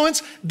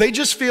influence, they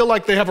just feel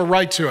like they have a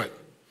right to it.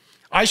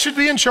 I should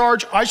be in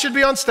charge. I should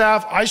be on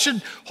staff. I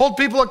should hold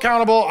people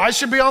accountable. I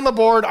should be on the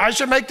board. I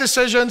should make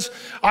decisions.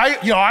 I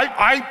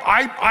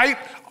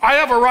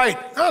have a right.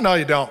 Oh, no,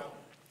 you don't.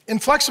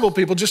 Inflexible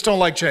people just don't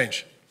like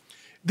change.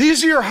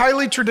 These are your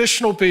highly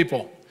traditional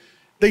people.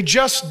 They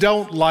just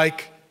don't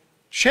like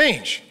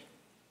change.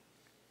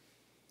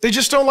 They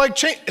just don't like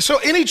change. So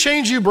any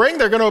change you bring,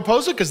 they're going to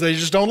oppose it because they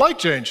just don't like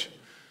change.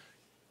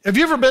 Have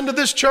you ever been to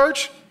this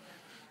church?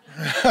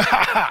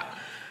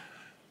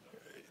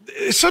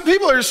 Some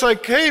people are just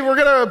like, hey, we're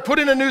going to put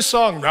in a new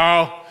song.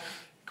 No.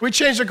 Can we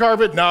change the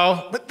carpet?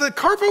 No. But the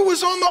carpet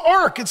was on the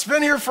ark. It's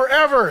been here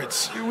forever.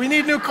 We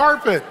need new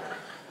carpet.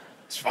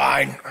 It's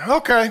fine.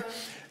 Okay.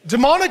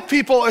 Demonic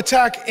people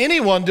attack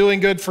anyone doing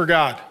good for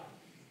God.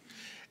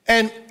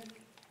 And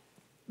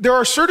there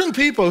are certain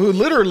people who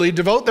literally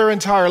devote their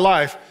entire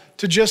life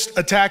to just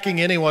attacking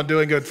anyone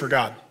doing good for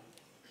God.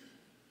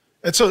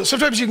 And so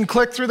sometimes you can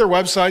click through their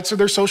websites or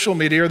their social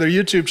media or their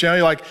YouTube channel.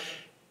 You're like,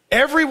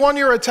 everyone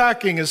you're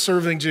attacking is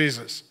serving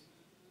Jesus.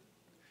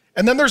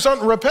 And then there's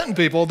unrepentant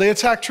people. They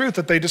attack truth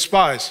that they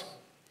despise.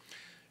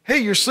 Hey,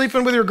 you're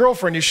sleeping with your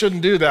girlfriend. You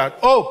shouldn't do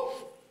that.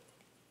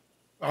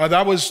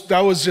 That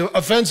was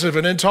offensive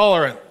and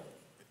intolerant.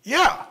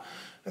 Yeah,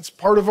 that's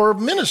part of our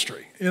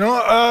ministry.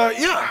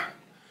 Yeah.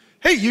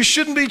 Hey, you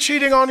shouldn't be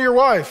cheating on your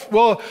wife.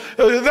 Well,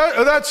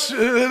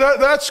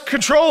 that's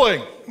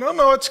controlling.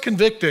 No, it's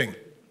convicting.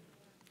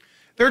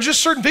 There are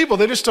just certain people,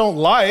 they just don't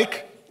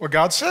like what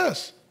God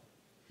says.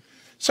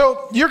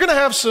 So you're going to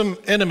have some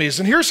enemies,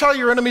 and here's how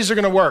your enemies are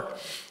going to work.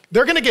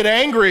 They're going to get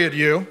angry at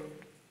you,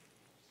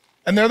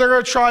 and they're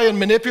going to try and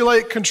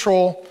manipulate,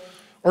 control,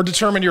 or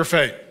determine your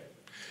fate.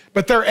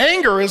 But their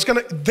anger is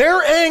going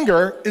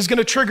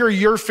to trigger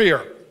your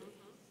fear.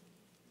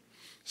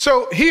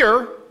 So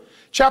here,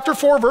 chapter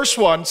 4, verse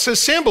 1 says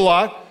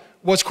Sanballat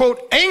was,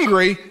 quote,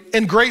 angry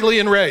and greatly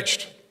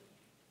enraged.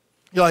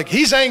 You're like,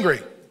 he's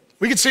angry.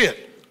 We can see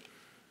it.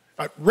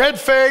 Red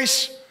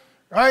face,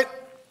 right?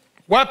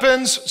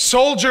 Weapons,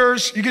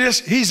 soldiers. You can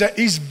just,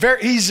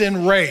 he's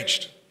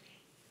enraged.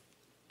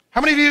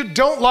 How many of you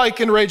don't like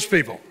enraged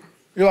people?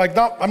 You're like,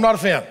 no, I'm not a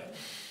fan.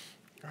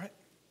 Right?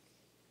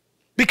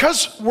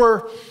 Because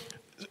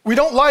we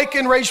don't like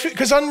enraged people,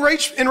 because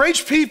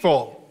enraged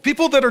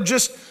people that are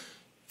just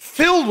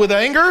filled with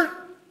anger,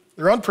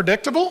 they're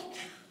unpredictable,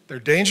 they're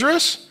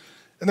dangerous,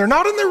 and they're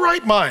not in their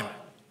right mind.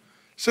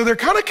 So they're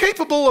kind of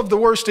capable of the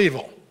worst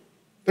evil.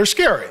 They're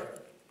scary.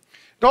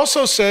 It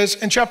also says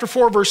in chapter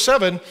 4, verse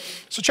 7,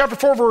 so chapter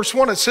 4, verse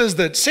 1, it says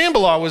that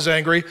Sanballat was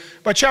angry.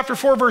 By chapter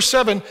 4, verse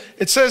 7,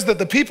 it says that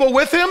the people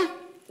with him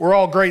were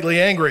all greatly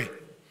angry.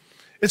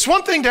 It's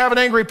one thing to have an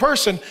angry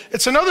person.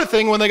 It's another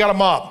thing when they got a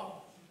mob.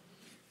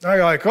 Now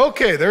you're like,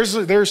 okay, there's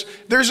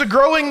a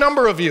growing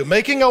number of you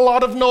making a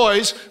lot of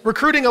noise,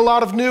 recruiting a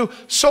lot of new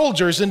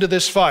soldiers into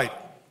this fight.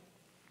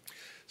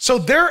 So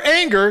their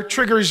anger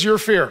triggers your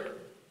fear.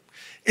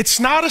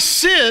 It's not a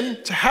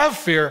sin to have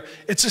fear.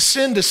 It's a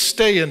sin to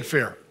stay in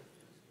fear.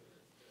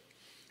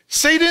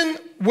 Satan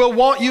will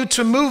want you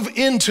to move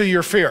into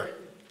your fear,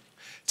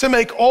 to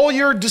make all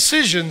your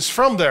decisions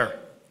from there.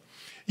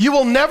 You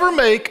will never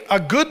make a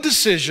good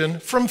decision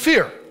from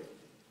fear.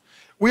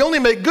 We only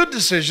make good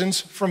decisions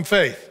from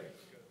faith.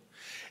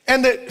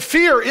 And that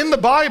fear in the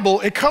Bible,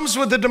 it comes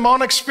with the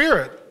demonic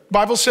spirit. The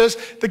Bible says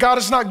that God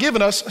has not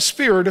given us a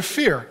spirit of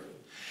fear.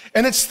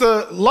 And it's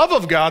the love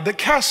of God that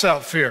casts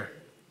out fear.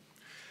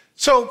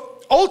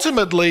 So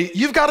ultimately,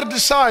 you've got to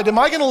decide, am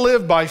I going to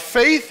live by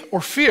faith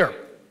or fear?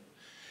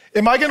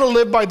 Am I going to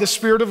live by the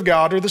Spirit of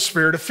God or the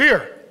spirit of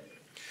fear?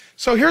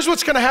 So here's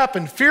what's going to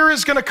happen. Fear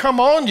is going to come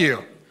on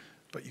you,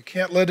 but you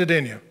can't let it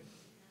in you.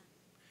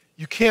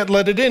 You can't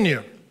let it in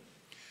you.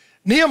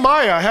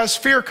 Nehemiah has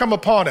fear come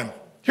upon him.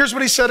 Here's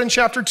what he said in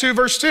chapter 2,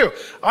 verse 2.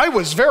 I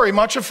was very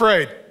much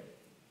afraid.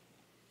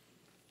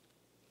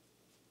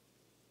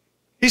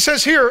 He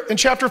says here in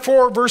chapter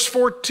 4, verse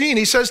 14,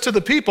 he says to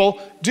the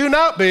people, do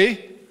not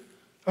be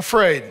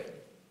afraid.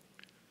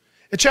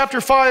 In chapter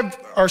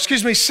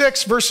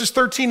 6, verses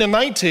 13 and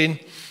 19,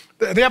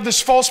 they have this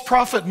false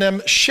prophet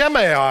named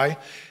Shemaiah.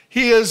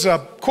 He is a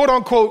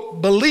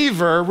quote-unquote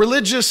believer,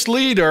 religious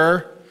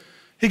leader.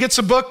 He gets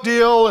a book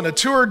deal and a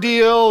tour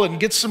deal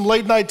and gets some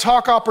late-night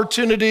talk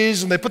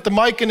opportunities, and they put the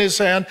mic in his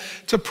hand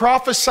to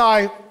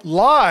prophesy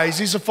lies.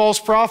 He's a false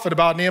prophet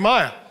about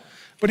Nehemiah.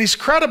 But he's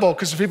credible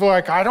because people are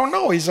like, I don't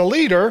know, he's a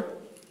leader.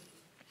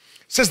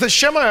 It says that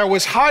Shemaiah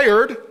was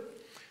hired,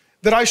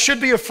 that I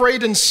should be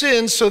afraid and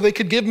sin so they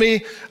could give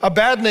me a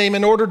bad name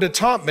in order to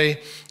taunt me.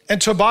 and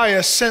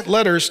Tobiah sent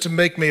letters to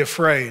make me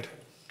afraid.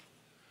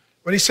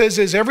 What he says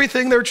is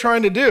everything they're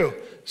trying to do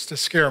is to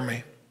scare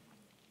me,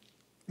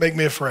 make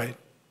me afraid.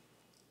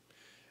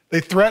 They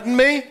threatened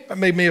me, that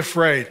made me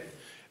afraid.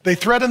 They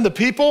threatened the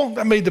people,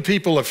 that made the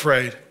people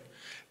afraid.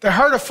 They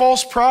hired a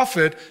false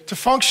prophet to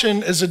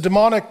function as a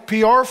demonic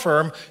PR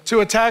firm to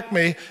attack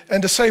me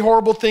and to say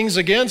horrible things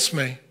against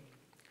me.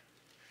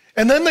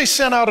 And then they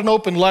sent out an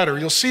open letter.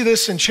 You'll see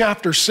this in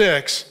chapter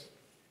 6.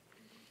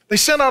 They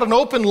sent out an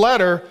open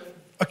letter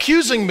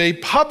accusing me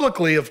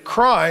publicly of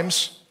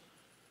crimes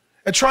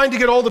and trying to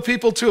get all the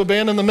people to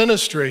abandon the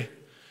ministry.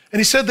 And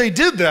he said they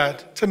did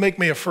that to make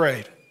me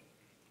afraid.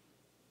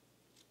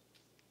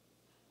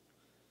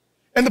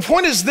 And the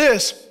point is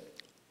this,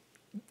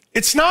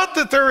 it's not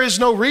that there is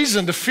no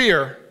reason to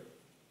fear,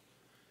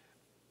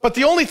 but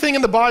the only thing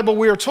in the Bible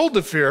we are told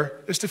to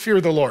fear is to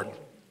fear the Lord.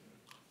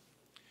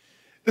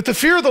 That the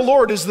fear of the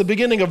Lord is the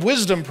beginning of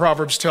wisdom,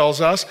 Proverbs tells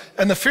us,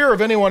 and the fear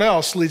of anyone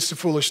else leads to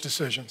foolish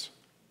decisions.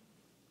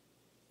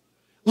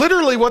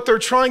 Literally, what they're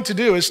trying to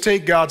do is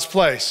take God's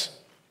place.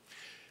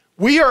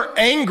 We are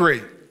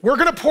angry. We're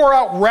going to pour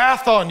out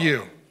wrath on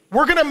you.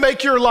 We're going to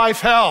make your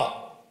life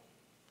hell.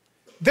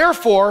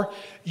 Therefore,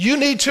 you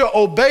need to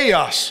obey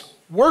us,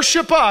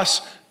 worship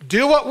us,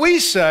 do what we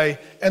say,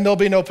 and there'll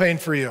be no pain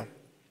for you.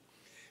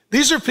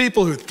 These are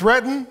people who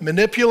threaten,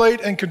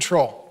 manipulate, and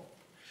control.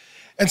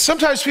 And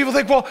sometimes people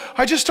think, well,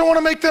 I just don't want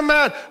to make them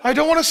mad. I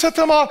don't want to set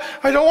them off.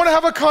 I don't want to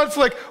have a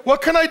conflict.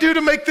 What can I do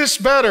to make this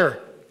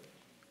better?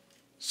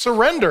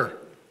 Surrender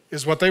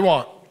is what they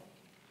want.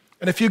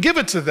 And if you give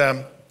it to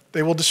them,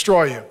 they will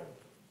destroy you.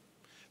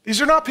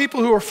 These are not people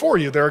who are for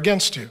you, they're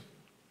against you.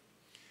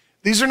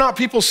 These are not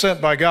people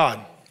sent by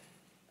God.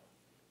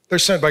 They're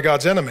sent by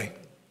God's enemy.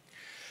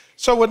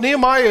 So what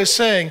Nehemiah is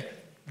saying,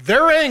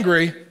 they're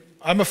angry,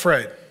 I'm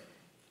afraid.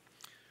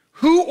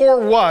 Who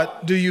or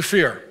what do you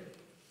fear?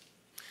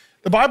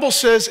 The Bible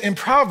says in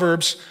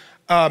Proverbs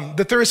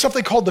that there is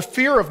something called the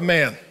fear of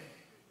man.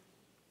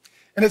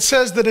 And it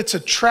says that it's a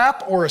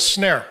trap or a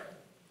snare.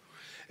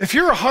 If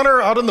you're a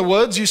hunter out in the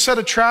woods, you set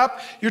a trap,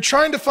 you're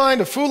trying to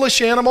find a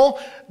foolish animal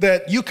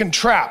that you can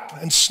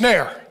trap and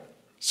snare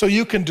so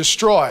you can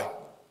destroy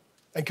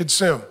and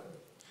consume.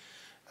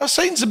 Now,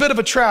 Satan's a bit of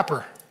a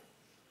trapper,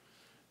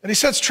 and he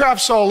sets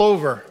traps all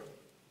over.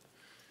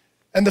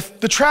 And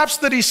the traps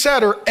that he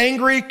set are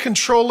angry,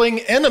 controlling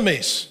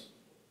enemies.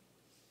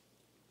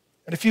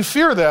 And if you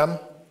fear them,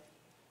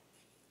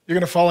 you're going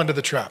to fall into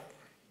the trap.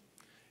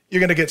 You're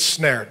going to get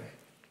snared.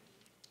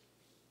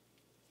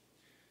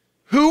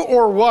 Who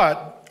or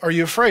what are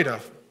you afraid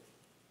of?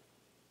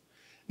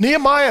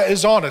 Nehemiah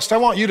is honest. I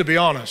want you to be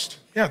honest.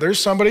 Yeah, there's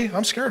somebody,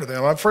 I'm scared of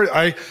them. I'm afraid.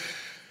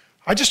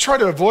 I just try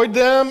to avoid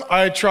them.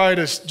 I try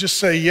to just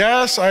say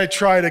yes. I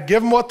try to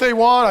give them what they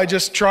want. I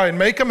just try and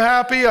make them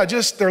happy.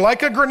 They're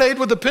like a grenade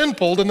with a pin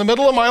pulled in the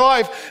middle of my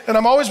life, and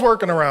I'm always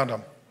working around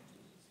them.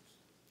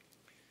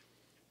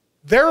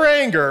 Their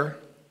anger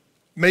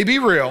may be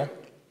real.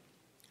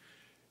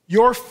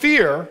 Your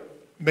fear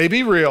may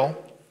be real.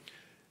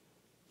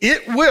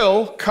 It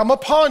will come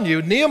upon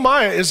you.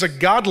 Nehemiah is a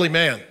godly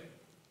man,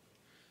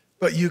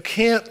 but you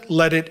can't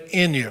let it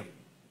in you.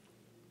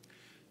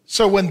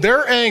 So when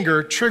their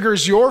anger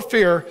triggers your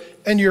fear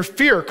and your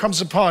fear comes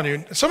upon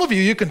you, some of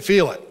you, you can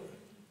feel it.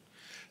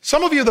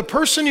 Some of you, the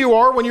person you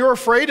are when you're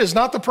afraid is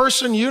not the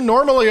person you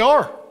normally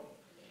are.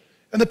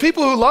 And the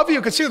people who love you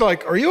can see, they're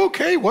like, are you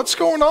okay? What's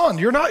going on?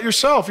 You're not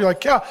yourself. You're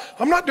like, yeah,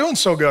 I'm not doing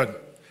so good.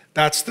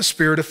 That's the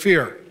spirit of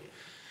fear.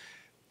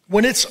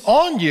 When it's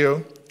on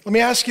you, let me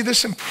ask you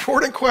this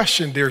important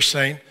question, dear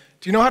saint.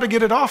 Do you know how to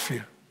get it off you?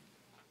 Do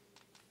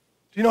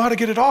you know how to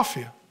get it off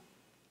you?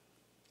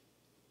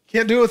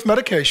 Can't do it with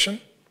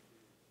medication.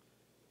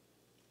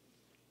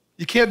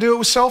 You can't do it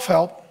with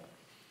self-help.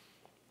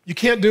 You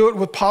can't do it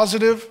with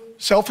positive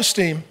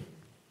self-esteem.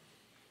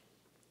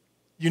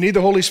 You need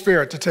the Holy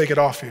Spirit to take it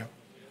off you.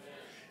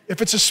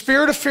 If it's a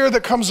spirit of fear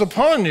that comes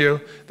upon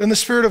you, then the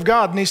Spirit of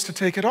God needs to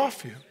take it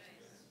off you.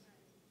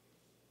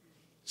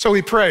 So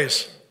he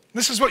prays.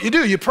 This is what you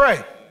do, you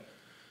pray.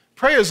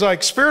 Pray is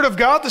like, Spirit of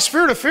God, the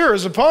spirit of fear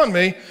is upon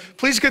me.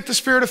 Please get the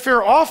spirit of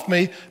fear off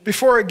me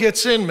before it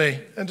gets in me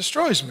and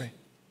destroys me.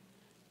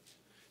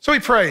 So he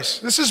prays.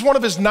 This is one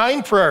of his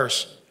 9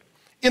 prayers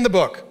in the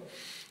book.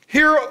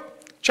 Hear,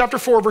 chapter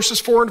 4, verses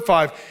 4 and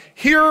 5.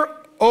 Hear,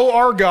 O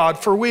our God,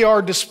 for we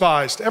are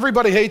despised.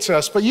 Everybody hates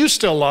us, but you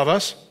still love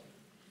us.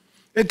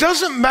 It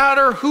doesn't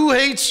matter who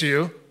hates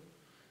you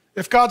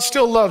if God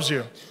still loves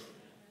you.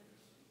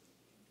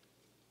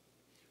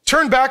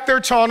 Turn back their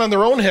taunt on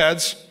their own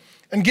heads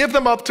and give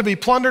them up to be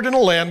plundered in a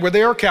land where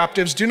they are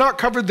captives. Do not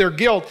cover their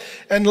guilt,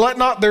 and let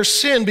not their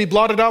sin be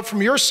blotted out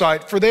from your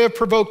sight, for they have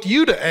provoked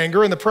you to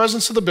anger in the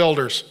presence of the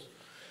builders.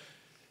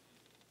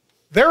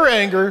 Their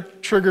anger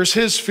triggers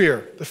his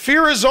fear. The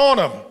fear is on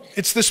him.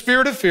 It's the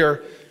spirit of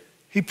fear.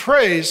 He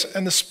prays,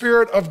 and the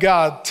Spirit of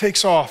God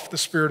takes off the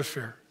spirit of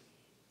fear.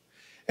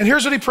 And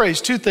here's what he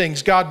prays, 2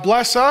 things. God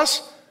bless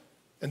us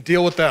and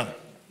deal with them.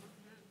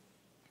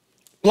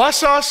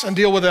 Bless us and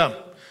deal with them.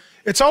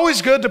 It's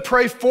always good to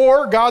pray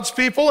for God's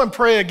people and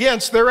pray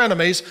against their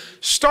enemies,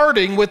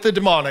 starting with the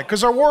demonic,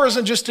 because our war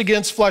isn't just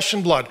against flesh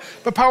and blood,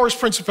 but powers,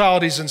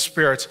 principalities, and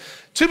spirits.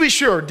 To be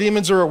sure,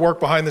 demons are at work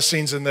behind the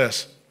scenes in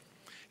this.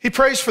 He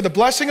prays for the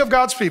blessing of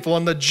God's people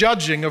and the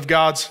judging of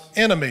God's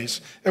enemies,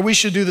 and we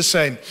should do the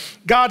same.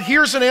 God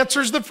hears and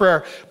answers the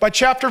prayer. By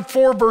chapter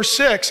 4, verse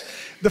 6,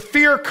 the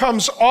fear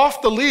comes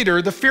off the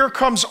leader. The fear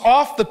comes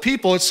off the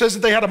people. It says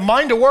that they had a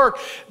mind to work.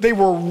 They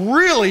were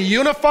really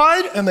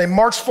unified, and they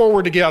marched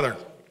forward together.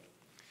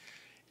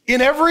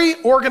 In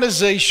every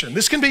organization,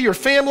 this can be your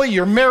family,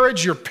 your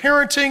marriage, your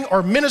parenting,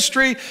 or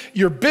ministry,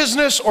 your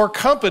business or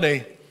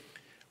company,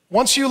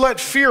 once you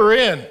let fear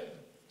in,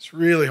 it's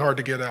really hard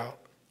to get out.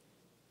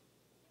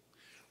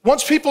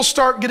 Once people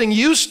start getting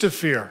used to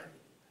fear,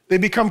 they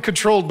become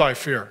controlled by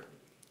fear.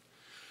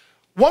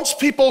 Once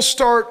people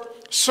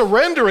start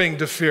surrendering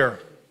to fear,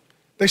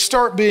 they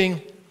start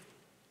being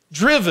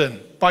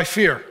driven by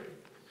fear.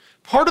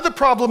 Part of the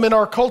problem in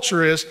our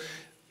culture is,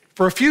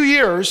 for a few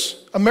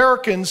years,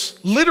 Americans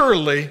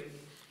literally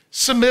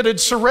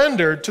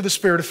surrendered to the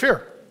spirit of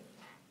fear.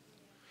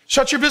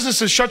 Shut your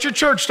businesses, shut your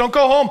church, don't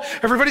go home.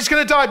 Everybody's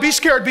gonna die, be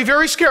scared, be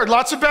very scared.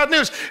 Lots of bad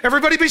news.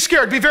 Everybody be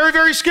scared, be very,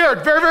 very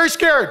scared, very, very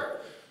scared.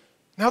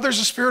 Now there's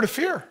a spirit of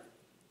fear.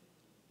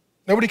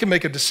 Nobody can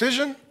make a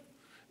decision.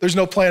 There's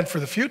no plan for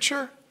the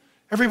future.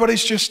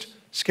 Everybody's just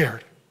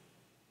scared.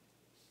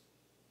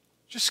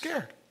 Just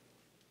scared.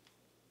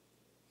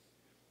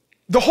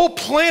 The whole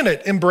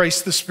planet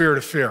embraced the spirit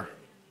of fear.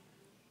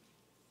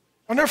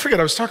 I'll never forget,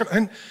 I was talking,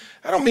 and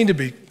I don't mean to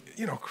be,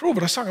 cruel,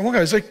 but I was talking to one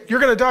guy, he's like,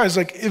 you're gonna die. He's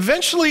like,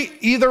 eventually,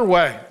 either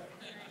way.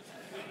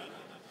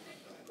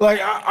 Like,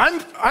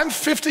 I'm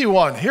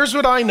 51. Here's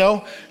what I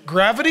know.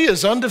 Gravity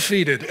is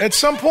undefeated. At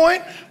some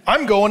point,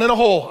 I'm going in a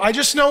hole. I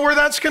just know where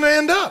that's going to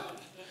end up.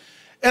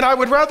 And I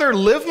would rather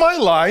live my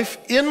life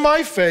in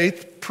my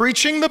faith,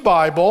 preaching the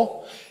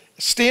Bible,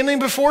 standing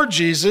before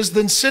Jesus,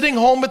 than sitting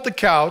home at the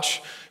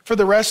couch for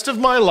the rest of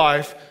my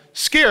life,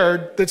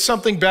 scared that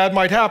something bad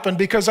might happen,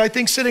 because I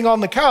think sitting on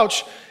the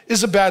couch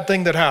is a bad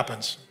thing that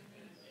happens.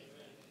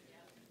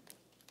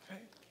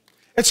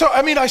 And so,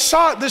 I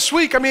saw it this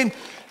week.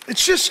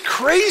 It's just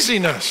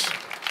craziness.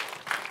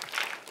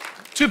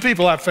 2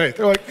 people have faith.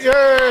 They're like,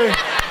 yay.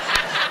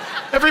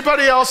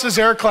 Everybody else is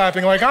air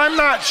clapping. Like, I'm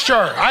not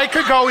sure. I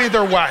could go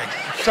either way.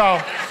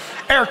 So,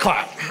 air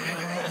clap.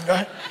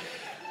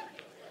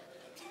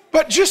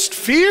 But just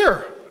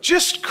fear,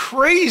 just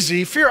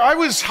crazy fear. I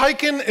was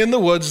hiking in the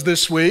woods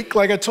this week.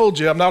 Like I told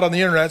you, I'm not on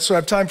the internet, so I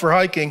have time for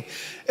hiking.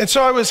 And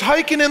so I was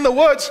hiking in the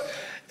woods,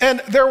 and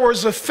there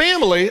was a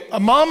family, a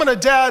mom and a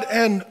dad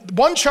and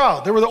one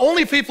child. They were the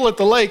only people at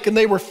the lake, and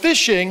they were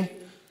fishing.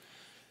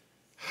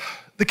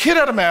 The kid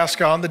had a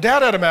mask on, the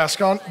dad had a mask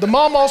on, the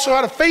mom also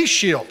had a face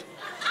shield.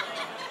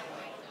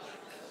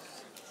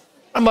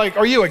 I'm like,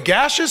 are you a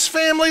gaseous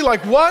family?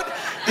 Like, what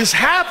is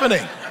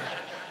happening?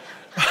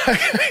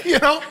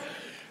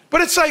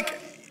 But it's like,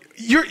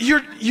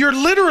 you're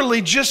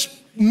literally just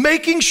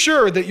making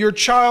sure that your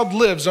child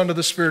lives under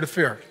the spirit of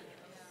fear.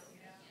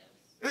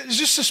 It's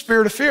just a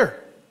spirit of fear.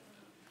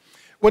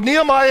 What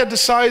Nehemiah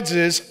decides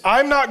is,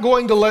 I'm not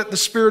going to let the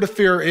spirit of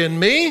fear in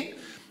me,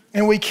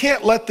 and we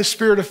can't let the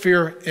spirit of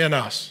fear in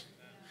us.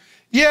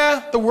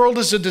 Yeah, the world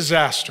is a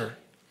disaster,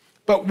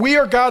 but we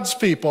are God's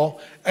people,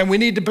 and we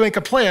need to make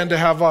a plan to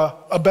have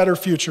a better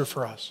future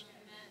for us.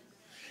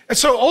 And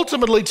so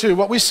ultimately, too,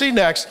 what we see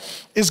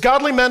next is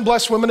godly men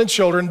bless women and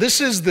children.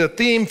 This is the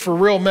theme for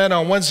Real Men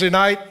on Wednesday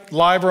night,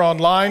 live or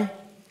online.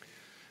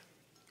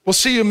 We'll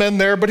see you men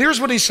there, but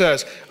here's what he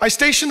says. I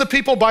station the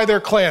people by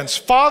their clans.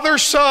 Father,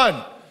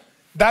 son,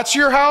 that's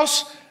your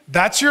house,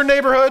 that's your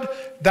neighborhood,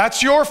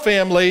 that's your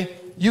family.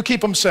 You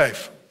keep them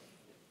safe.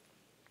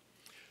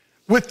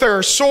 With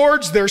their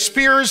swords, their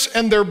spears,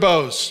 and their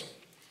bows.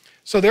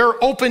 So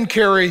they're open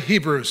carry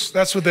Hebrews.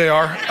 That's what they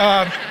are.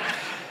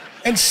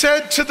 And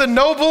said to the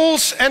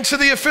nobles and to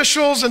the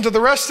officials and to the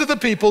rest of the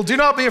people, do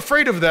not be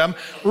afraid of them.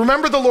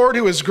 Remember the Lord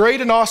who is great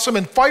and awesome,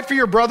 and fight for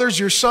your brothers,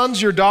 your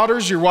sons, your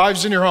daughters, your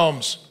wives, and your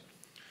homes.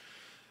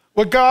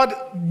 What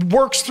God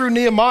works through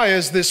Nehemiah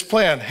is this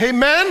plan. Hey,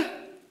 men,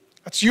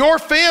 that's your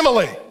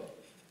family.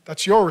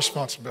 That's your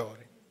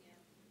responsibility.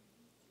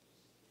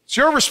 It's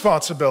your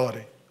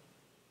responsibility.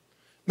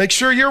 Make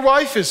sure your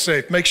wife is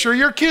safe. Make sure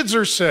your kids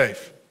are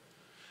safe.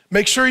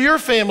 Make sure your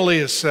family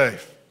is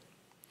safe.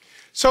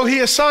 So he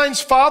assigns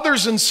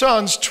fathers and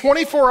sons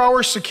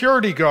 24-hour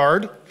security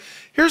guard.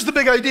 Here's the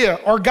big idea.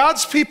 Are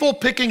God's people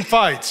picking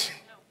fights?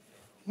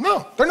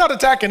 No, they're not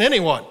attacking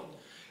anyone.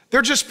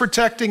 They're just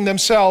protecting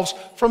themselves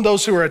from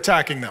those who are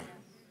attacking them.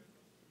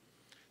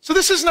 So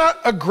this is not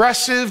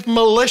aggressive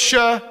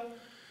militia.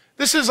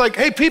 This is like,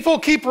 hey, people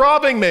keep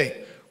robbing me.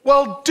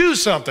 Well, do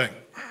something.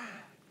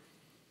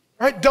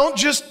 Right? Don't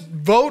just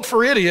vote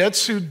for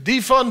idiots who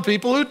defund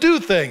people who do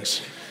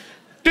things.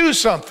 Do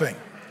something.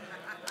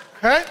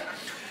 Okay?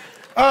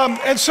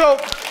 And so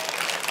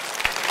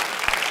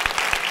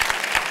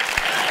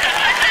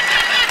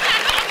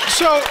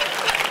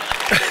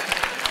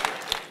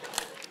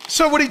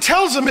what he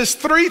tells them is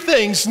 3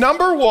 things.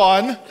 Number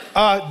 1,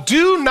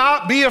 do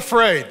not be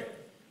afraid.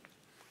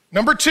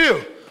 Number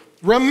 2,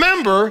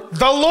 remember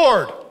the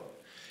Lord.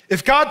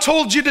 If God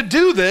told you to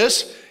do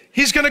this,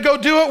 he's going to go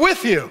do it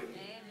with you. Amen.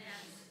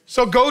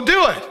 So go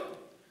do it.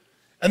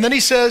 And then he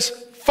says,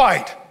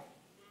 fight.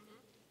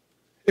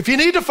 If you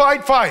need to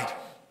fight, fight.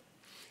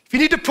 If you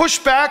need to push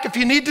back, if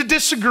you need to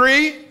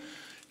disagree,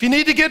 if you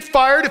need to get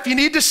fired, if you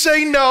need to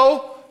say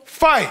no,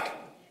 fight.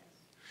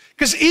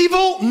 Because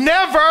evil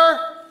never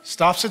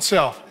stops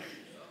itself.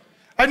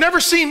 I've never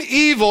seen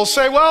evil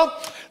say, well,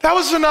 that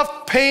was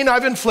enough pain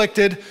I've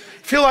inflicted.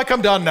 I feel like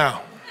I'm done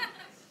now.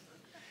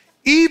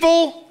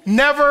 Evil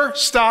never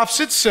stops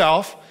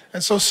itself,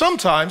 and so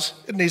sometimes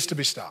it needs to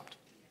be stopped.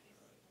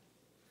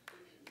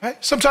 Right?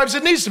 Sometimes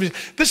it needs to be.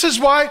 This is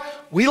why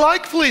we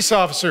like police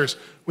officers.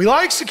 We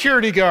like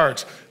security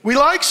guards. We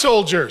like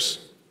soldiers.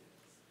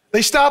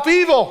 They stop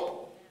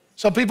evil.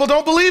 Some people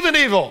don't believe in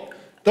evil.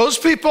 Those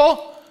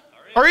people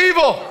are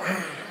evil.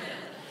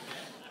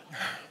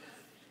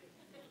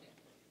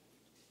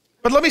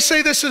 But let me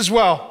say this as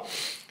well.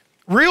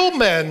 Real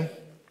men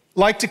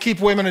like to keep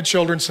women and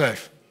children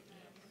safe.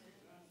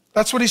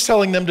 That's what he's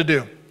telling them to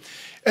do.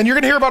 And you're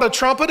going to hear about a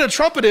trumpet. A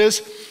trumpet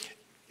is,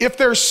 if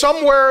there's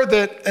somewhere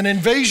that an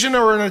invasion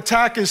or an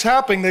attack is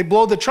happening, they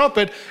blow the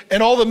trumpet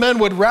and all the men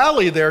would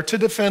rally there to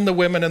defend the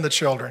women and the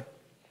children.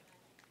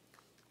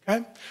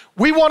 Okay?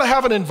 We want to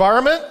have an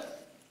environment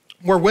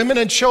where women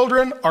and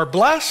children are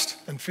blessed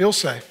and feel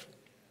safe.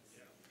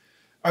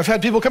 I've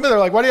had people come in there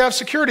like, why do you have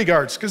security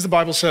guards? Because the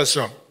Bible says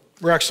so.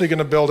 We're actually going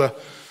to build a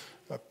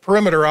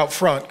perimeter out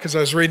front because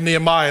I was reading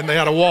Nehemiah and they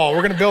had a wall.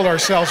 We're going to build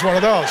ourselves one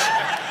of those.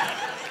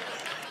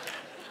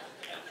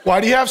 Why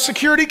do you have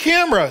security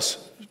cameras?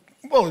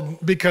 Well,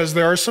 because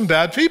there are some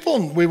bad people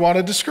and we want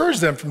to discourage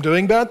them from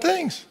doing bad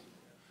things.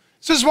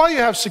 This is why you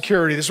have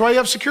security. This is why you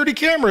have security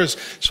cameras.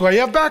 This is why you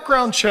have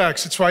background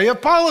checks. It's why you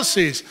have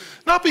policies.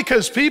 Not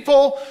because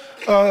people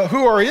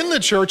who are in the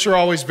church are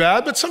always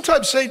bad, but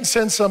sometimes Satan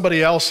sends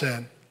somebody else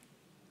in.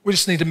 We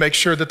just need to make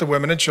sure that the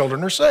women and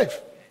children are safe.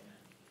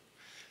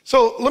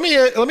 So let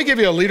me give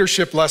you a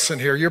leadership lesson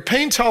here. Your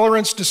pain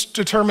tolerance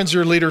determines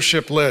your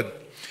leadership lid.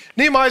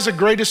 Nehemiah is a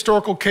great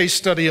historical case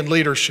study in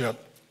leadership.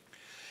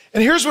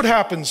 And here's what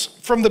happens.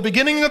 From the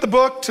beginning of the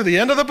book to the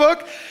end of the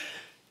book,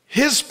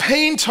 his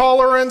pain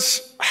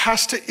tolerance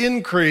has to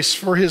increase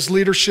for his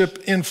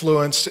leadership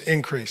influence to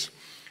increase.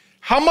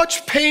 How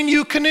much pain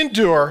you can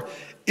endure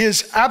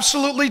is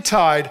absolutely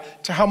tied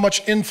to how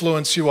much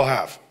influence you will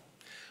have.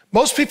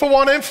 Most people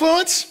want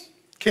influence,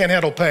 can't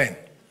handle pain.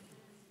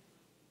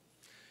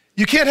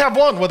 You can't have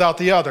one without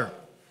the other.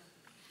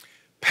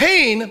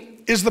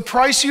 Pain is the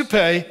price you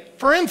pay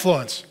for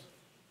influence.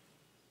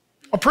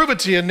 I'll prove it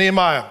to you in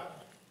Nehemiah.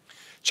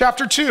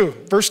 Chapter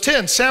 2, verse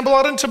 10,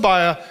 Sanballat and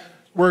Tobiah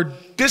were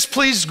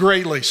displeased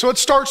greatly. So it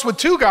starts with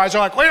two guys who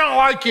are like, we don't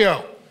like you.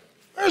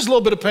 There's a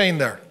little bit of pain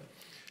there.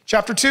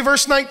 Chapter 2,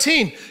 verse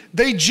 19,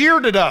 they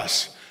jeered at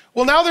us.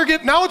 Well,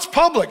 now it's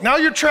public. Now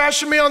you're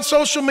trashing me on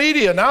social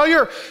media. Now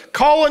you're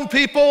calling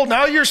people.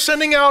 Now you're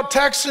sending out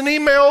texts and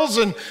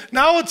emails. And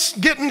now it's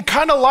getting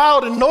kind of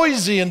loud and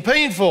noisy and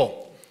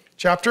painful.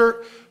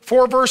 Chapter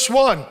 4, verse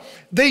 1,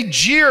 they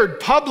jeered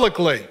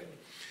publicly.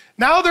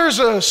 Now there's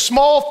a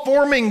small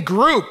forming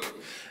group.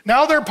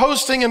 Now they're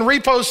posting and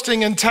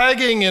reposting and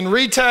tagging and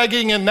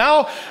retagging. And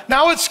now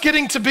it's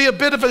getting to be a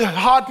bit of a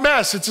hot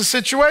mess. It's a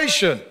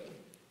situation.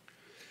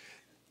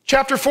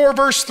 Chapter 4,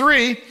 verse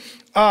 3,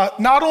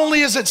 not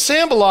only is it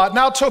Sanballat,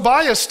 now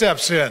Tobiah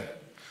steps in.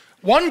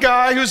 One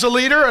guy who's a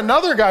leader,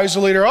 another guy who's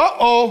a leader.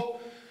 Uh-oh,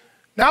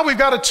 now we've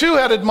got a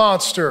two-headed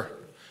monster.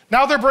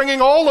 Now they're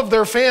bringing all of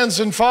their fans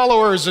and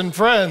followers and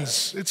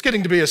friends. It's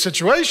getting to be a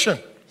situation.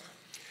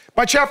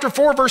 By chapter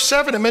 4, verse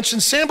 7, it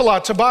mentions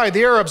Sanballat, Tobiah,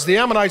 the Arabs, the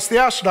Ammonites, the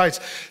Ashdodites.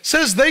 It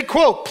says they,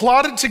 quote,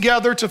 plotted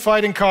together to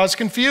fight and cause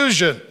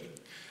confusion.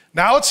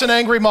 Now it's an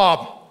angry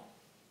mob.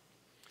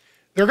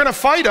 They're going to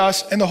fight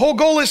us, and the whole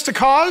goal is to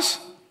cause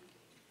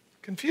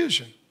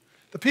confusion.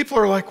 The people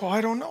are like, well,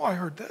 I don't know. I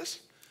heard this,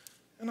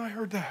 and I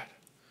heard that.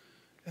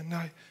 And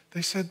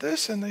they said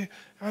this, and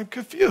I'm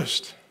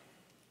confused.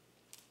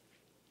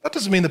 That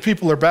doesn't mean the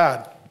people are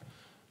bad.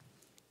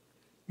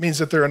 It means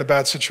that they're in a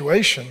bad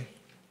situation.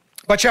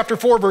 By chapter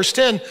 4, verse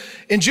 10,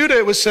 in Judah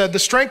it was said, the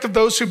strength of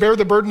those who bear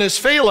the burden is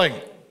failing.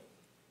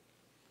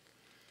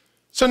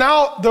 So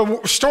now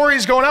the story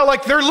is going out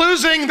like they're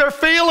losing, they're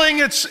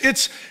failing,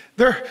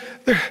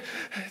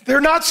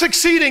 they're not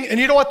succeeding. And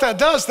you know what that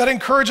does? That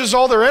encourages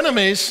all their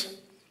enemies.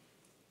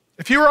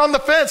 If you were on the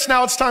fence,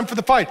 now it's time for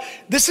the fight.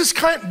 This is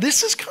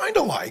kind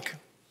of like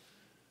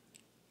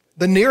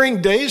the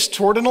nearing days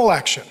toward an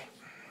election.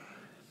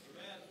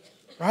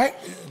 Right?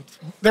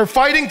 They're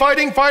fighting,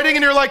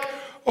 and you're like,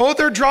 oh,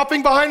 they're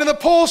dropping behind in the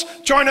polls.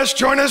 Join us,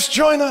 join us,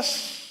 join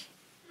us.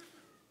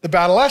 The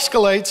battle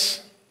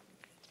escalates.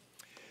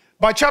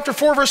 By chapter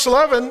 4, verse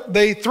 11,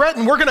 they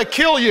threaten, we're going to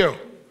kill you.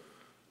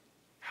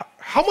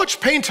 How much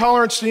pain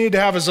tolerance do you need to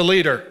have as a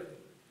leader?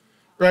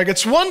 Right?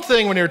 It's one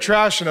thing when you're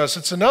trashing us.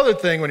 It's another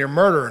thing when you're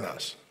murdering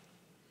us.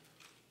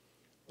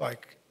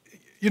 Like,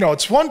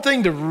 it's one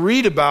thing to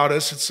read about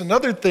us. It's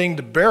another thing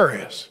to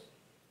bury us.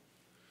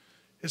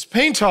 His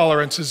pain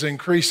tolerance is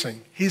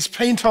increasing. His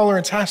pain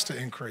tolerance has to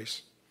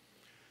increase.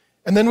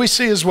 And then we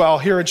see as well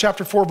here in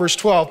chapter 4, verse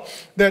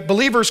 12, that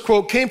believers,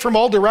 quote, came from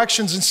all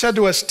directions and said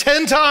to us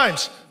 10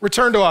 times,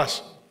 return to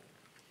us.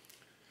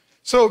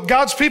 So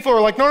God's people are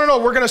like, no,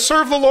 we're going to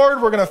serve the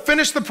Lord. We're going to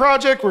finish the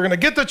project. We're going to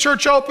get the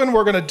church open.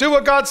 We're going to do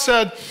what God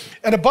said.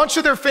 And a bunch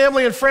of their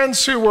family and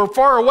friends who were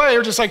far away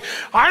are just like,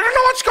 I don't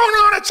know what's going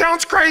on. It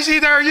sounds crazy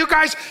there. You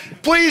guys,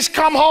 please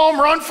come home,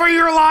 run for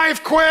your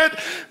life, quit,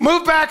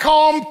 move back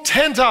home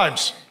 10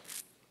 times.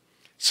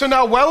 So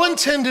now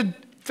well-intended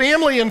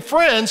family and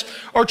friends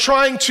are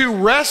trying to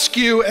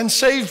rescue and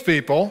save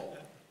people.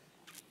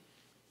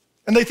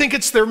 And they think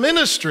it's their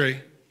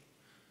ministry.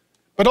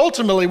 But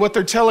ultimately, what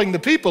they're telling the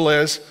people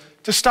is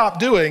to stop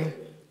doing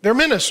their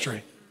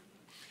ministry.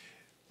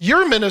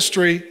 Your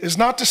ministry is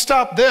not to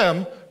stop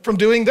them from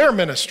doing their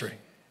ministry.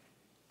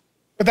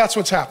 But that's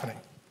what's happening.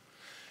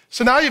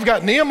 So now you've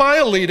got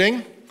Nehemiah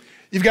leading,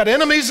 you've got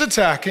enemies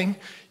attacking,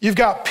 you've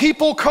got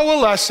people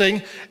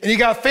coalescing, and you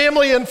got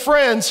family and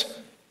friends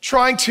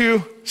trying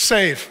to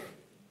save,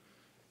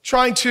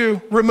 trying to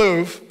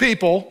remove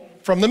people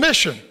from the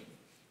mission.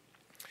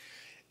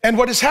 And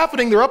what is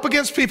happening, they're up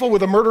against people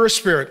with a murderous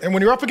spirit. And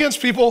when you're up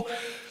against people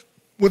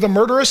with a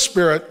murderous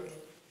spirit,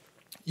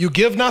 you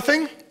give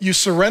nothing, you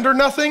surrender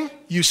nothing,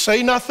 you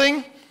say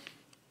nothing.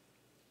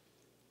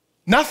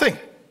 Nothing.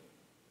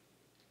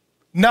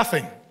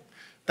 Nothing.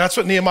 That's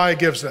what Nehemiah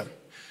gives them.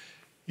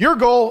 Your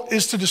goal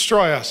is to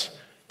destroy us.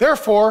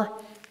 Therefore,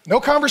 no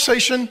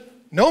conversation,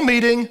 no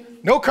meeting,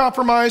 no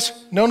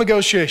compromise, no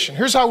negotiation.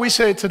 Here's how we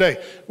say it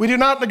today. We do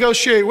not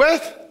negotiate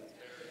with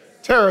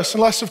terrorists,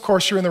 unless, of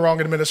course, you're in the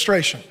wrong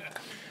administration.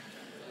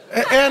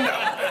 And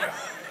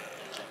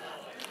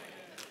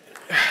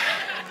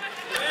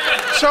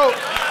so,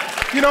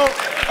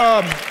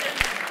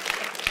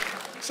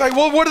 it's like,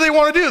 well, what do they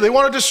want to do? They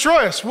want to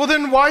destroy us. Well,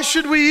 then why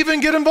should we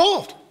even get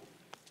involved?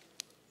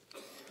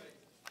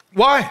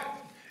 Why?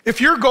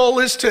 If your goal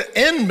is to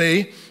end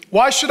me,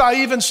 why should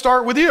I even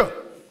start with you?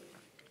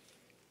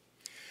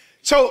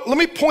 So let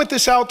me point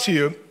this out to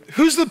you.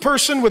 Who's the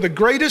person with the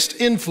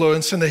greatest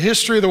influence in the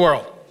history of the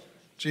world?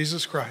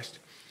 Jesus Christ.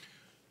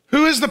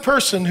 Who is the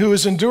person who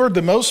has endured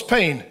the most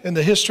pain in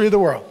the history of the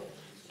world?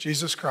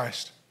 Jesus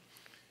Christ.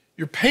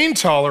 Your pain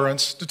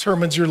tolerance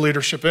determines your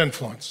leadership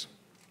influence.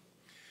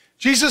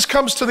 Jesus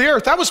comes to the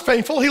earth. That was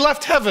painful. He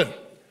left heaven,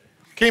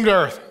 came to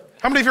earth.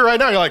 How many of you right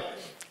now, you're like,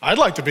 I'd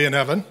like to be in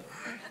heaven.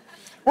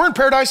 We're in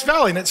Paradise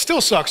Valley and it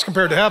still sucks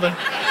compared to heaven.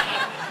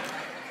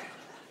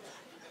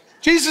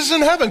 Jesus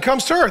in heaven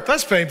comes to earth.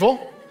 That's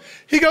painful.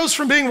 He goes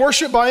from being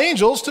worshiped by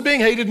angels to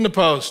being hated and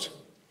opposed.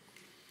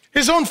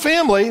 His own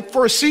family,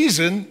 for a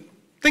season,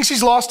 thinks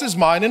he's lost his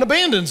mind and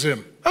abandons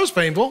him. That was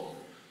painful.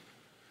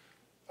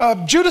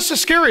 Judas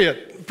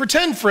Iscariot,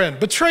 pretend friend,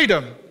 betrayed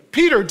him.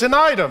 Peter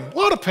denied him. A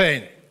lot of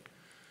pain.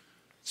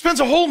 Spends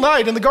a whole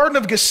night in the Garden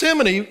of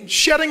Gethsemane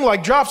shedding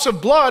like drops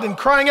of blood and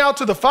crying out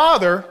to the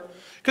Father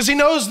because he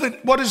knows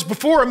that what is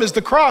before him is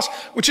the cross,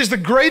 which is the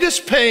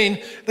greatest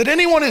pain that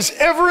anyone has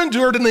ever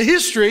endured in the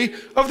history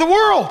of the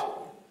world.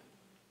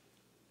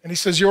 And he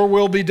says, your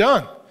will be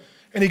done.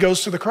 And he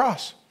goes to the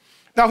cross.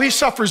 Now he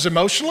suffers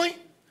emotionally.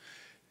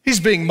 He's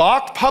being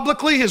mocked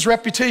publicly. His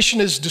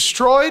reputation is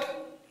destroyed.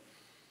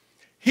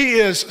 He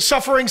is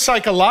suffering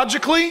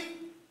psychologically,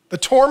 the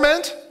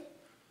torment.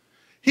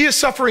 He is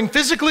suffering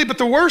physically, but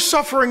the worst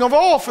suffering of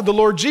all for the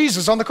Lord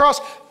Jesus on the cross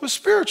was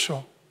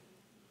spiritual.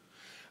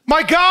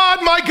 My God,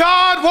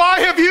 why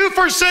have you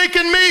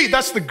forsaken me?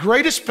 That's the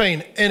greatest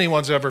pain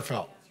anyone's ever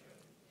felt.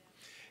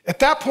 At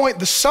that point,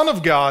 the Son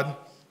of God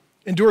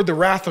endured the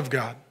wrath of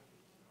God.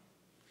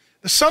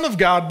 The Son of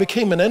God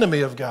became an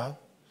enemy of God.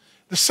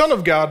 The Son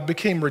of God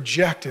became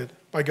rejected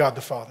by God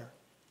the Father.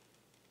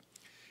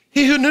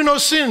 He who knew no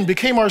sin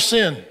became our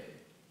sin.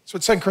 That's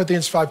what 2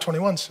 Corinthians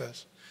 5:21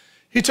 says.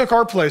 He took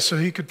our place so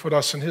he could put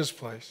us in his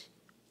place.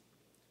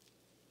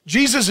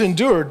 Jesus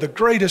endured the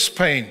greatest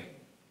pain.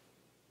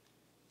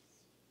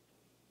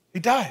 He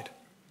died.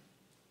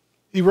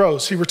 He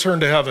rose. He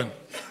returned to heaven.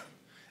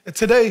 And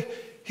today,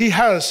 he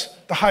has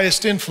the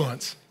highest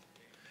influence.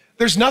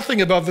 There's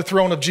nothing above the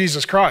throne of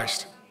Jesus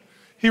Christ.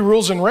 He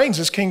rules and reigns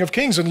as King of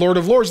Kings and Lord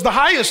of Lords, the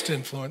highest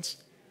influence,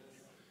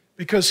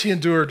 because he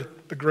endured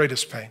the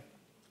greatest pain.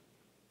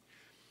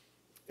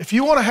 If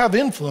you want to have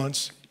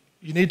influence,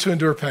 you need to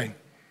endure pain.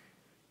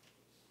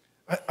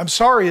 I'm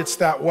sorry it's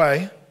that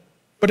way,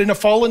 but in a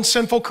fallen,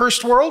 sinful,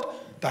 cursed world,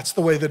 that's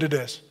the way that it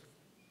is.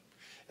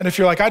 And if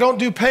you're like, I don't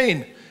do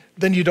pain,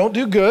 then you don't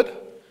do good,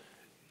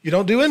 you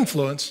don't do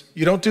influence,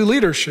 you don't do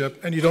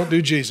leadership, and you don't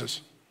do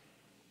Jesus.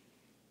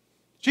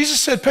 Jesus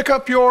said, pick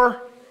up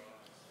your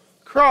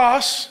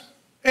cross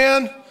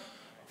and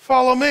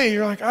follow me.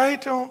 You're like, I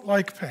don't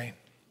like pain.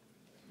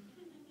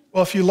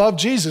 Well, if you love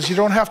Jesus, you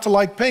don't have to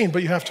like pain,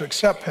 but you have to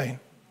accept pain.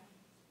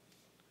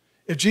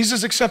 If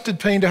Jesus accepted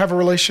pain to have a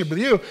relationship with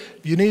you,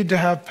 you need to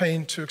have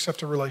pain to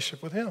accept a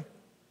relationship with him.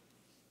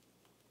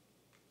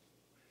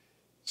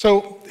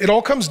 So it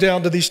all comes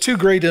down to these two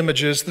great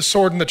images, the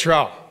sword and the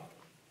trowel.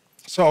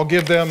 So I'll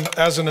give them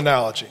as an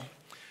analogy.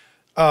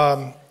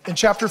 in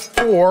chapter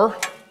 4,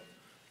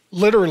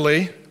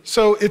 literally.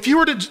 So if you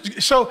were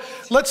to, so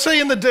let's say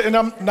in the, and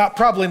I'm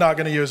probably not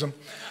going to use them.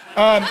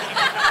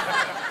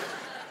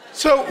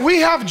 So we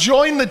have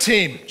join the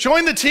team.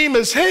 Join the team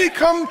is, hey,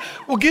 come,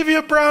 we'll give you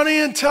a brownie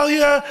and tell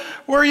you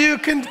where you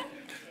can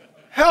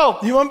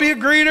help. You want to be a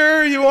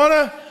greeter? You want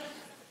to,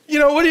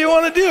 what do you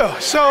want to do?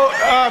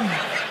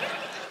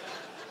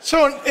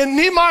 So in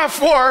Nehemiah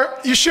 4,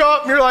 you show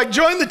up and you're like,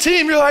 join the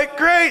team. You're like,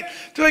 great.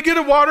 Do I get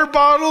a water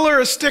bottle or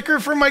a sticker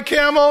for my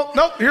camel?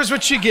 Nope, here's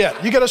what you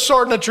get. You get a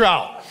sword and a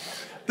trowel.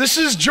 This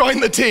is join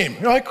the team.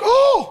 You're like,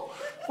 oh,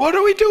 what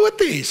do we do with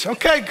these?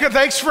 Okay, good,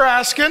 thanks for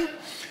asking.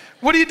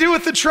 What do you do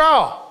with the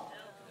trowel?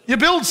 You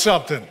build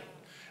something.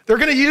 They're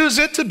going to use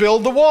it to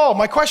build the wall.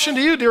 My question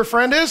to you, dear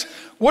friend, is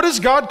what has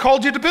God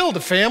called you to build? A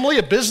family,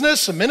 a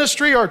business, a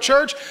ministry, our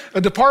church, a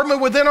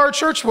department within our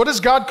church? What has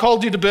God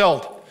called you to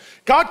build?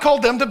 God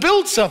called them to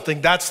build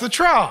something. That's the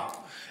trowel.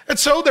 And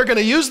so they're going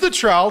to use the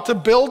trowel to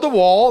build the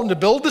wall and to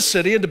build the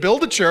city and to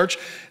build the church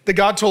that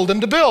God told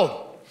them to build.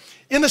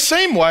 In the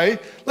same way,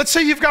 let's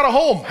say you've got a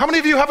home. How many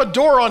of you have a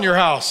door on your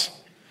house?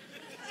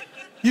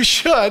 You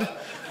should.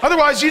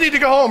 Otherwise, you need to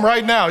go home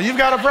right now. You've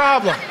got a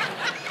problem.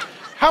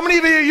 How many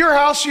of you at your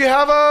house, you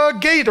have a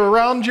gate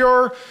around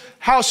your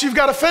house? You've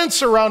got a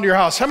fence around your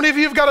house. How many of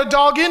you have got a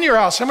dog in your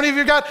house? How many of you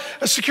have got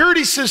a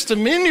security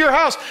system in your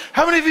house?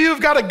 How many of you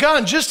have got a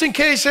gun just in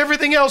case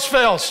everything else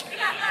fails?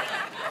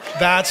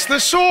 That's the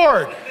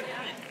sword.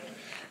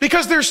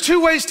 Because there's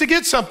two ways to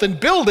get something,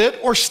 build it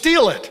or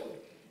steal it.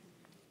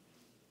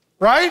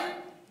 Right?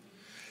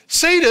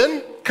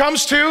 Satan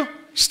comes to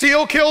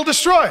steal, kill,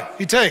 destroy.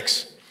 He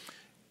takes.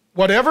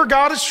 Whatever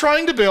God is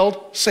trying to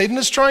build, Satan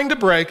is trying to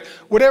break.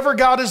 Whatever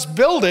God is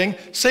building,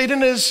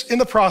 Satan is in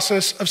the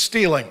process of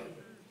stealing.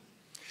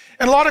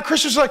 And a lot of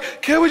Christians are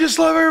like, can't we just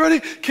love everybody?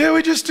 Can't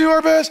we just do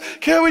our best?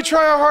 Can't we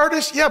try our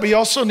hardest? Yeah, but you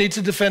also need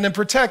to defend and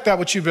protect that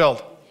which you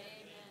build.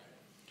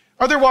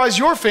 Otherwise,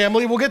 your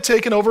family will get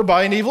taken over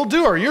by an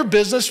evildoer. Your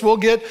business will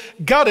get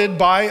gutted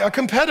by a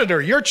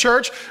competitor. Your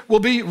church will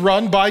be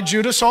run by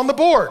Judas on the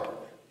board.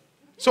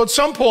 So at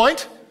some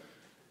point,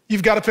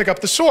 you've got to pick up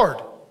the sword.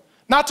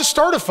 Not to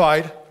start a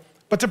fight,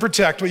 but to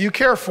protect what you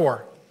care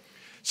for.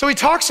 So he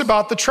talks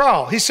about the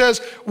trowel. He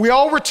says, we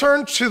all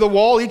returned to the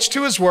wall, each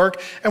to his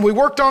work, and we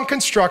worked on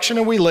construction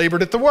and we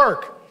labored at the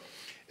work.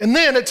 And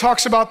then it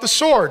talks about the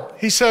sword.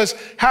 He says,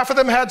 half of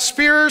them had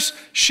spears,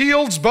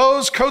 shields,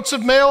 bows, coats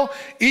of mail.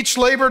 Each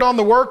labored on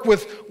the work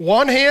with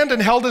one hand and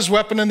held his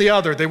weapon in the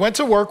other. They went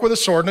to work with a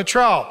sword and a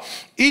trowel.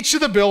 Each of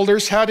the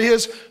builders had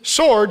his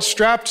sword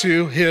strapped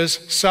to his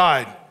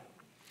side.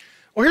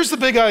 Well, here's the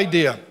big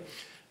idea.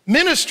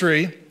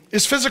 Ministry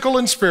is physical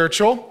and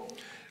spiritual.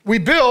 We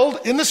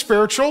build in the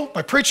spiritual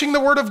by preaching the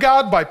word of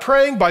God, by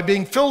praying, by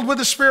being filled with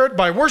the Spirit,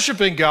 by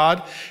worshiping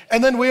God.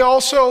 And then we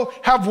also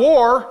have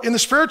war in the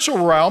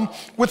spiritual realm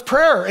with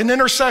prayer and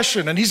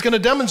intercession, and he's going to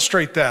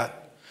demonstrate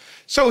that.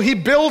 So he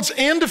builds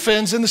and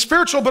defends in the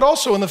spiritual, but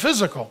also in the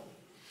physical.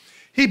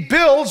 He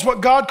builds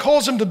what God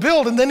calls him to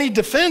build, and then he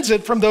defends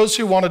it from those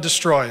who want to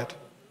destroy it.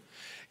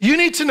 You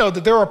need to know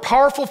that there are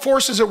powerful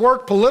forces at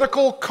work,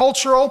 political,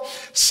 cultural,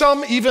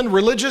 some even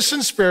religious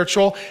and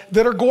spiritual,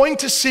 that are going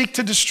to seek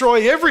to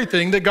destroy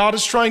everything that God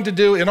is trying to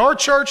do in our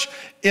church,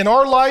 in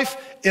our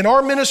life, in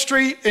our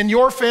ministry, in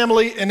your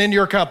family, and in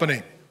your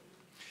company.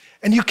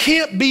 And you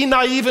can't be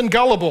naive and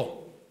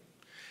gullible.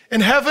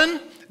 In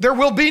heaven, there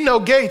will be no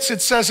gates,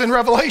 it says in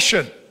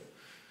Revelation.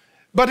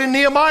 But in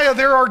Nehemiah,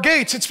 there are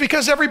gates. It's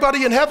because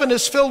everybody in heaven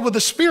is filled with the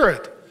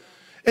Spirit.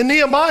 In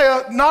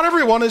Nehemiah, not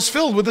everyone is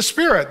filled with the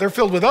Spirit. They're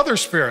filled with other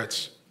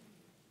spirits.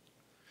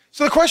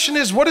 So the question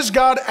is, what has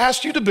God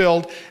asked you to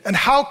build, and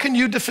how can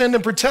you defend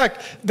and protect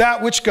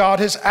that which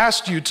God has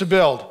asked you to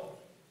build?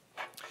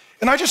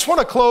 And I just want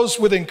to close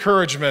with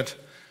encouragement.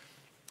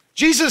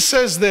 Jesus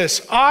says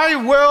this, I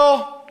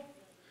will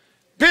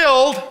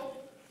build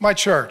my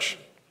church.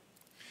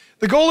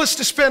 The goal is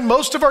to spend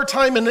most of our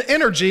time and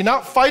energy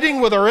not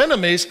fighting with our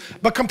enemies,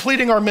 but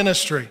completing our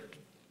ministry.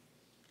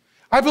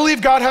 I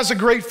believe God has a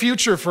great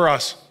future for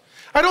us.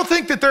 I don't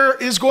think that there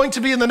is going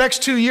to be in the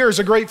next 2 years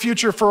a great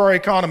future for our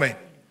economy.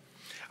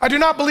 I do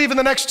not believe in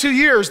the next 2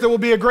 years there will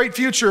be a great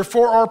future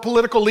for our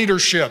political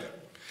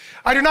leadership.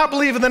 I do not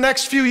believe in the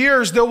next few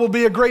years there will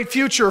be a great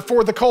future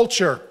for the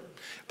culture.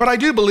 But I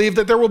do believe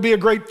that there will be a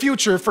great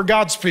future for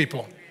God's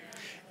people,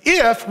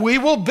 if we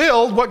will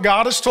build what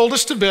God has told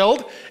us to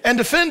build and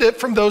defend it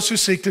from those who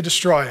seek to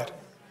destroy it.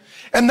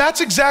 And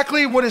that's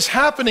exactly what is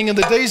happening in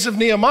the days of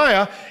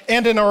Nehemiah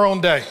and in our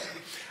own day.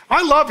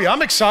 I love you.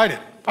 I'm excited.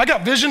 I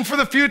got vision for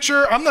the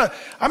future.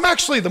 I'm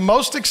actually the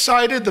most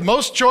excited, the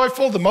most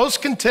joyful, the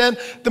most content,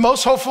 the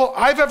most hopeful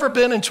I've ever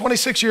been in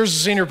 26 years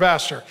as senior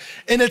pastor.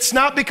 And it's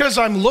not because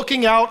I'm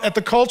looking out at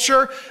the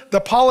culture,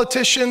 the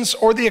politicians,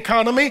 or the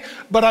economy,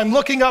 but I'm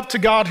looking up to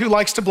God who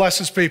likes to bless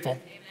his people.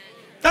 Amen.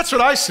 That's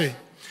what I see.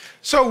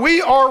 So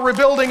we are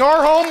rebuilding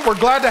our home. We're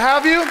glad to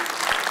have you.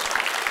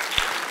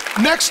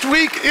 Next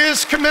week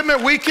is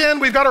Commitment Weekend.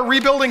 We've got a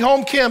Rebuilding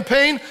Home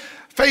campaign.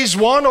 Phase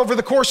 1, over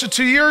the course of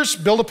 2 years,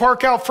 build a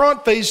park out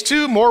front. Phase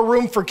 2, more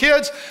room for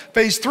kids.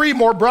 Phase 3,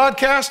 more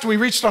broadcast. We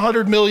reached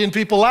 100 million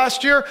people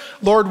last year.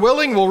 Lord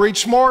willing, we'll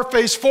reach more.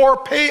 Phase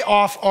 4, pay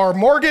off our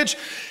mortgage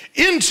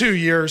in 2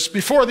 years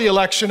before the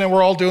election, and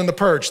we're all doing the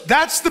purge.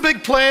 That's the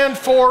big plan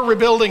for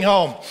Rebuilding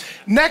Home.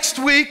 Next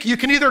week, you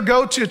can either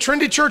go to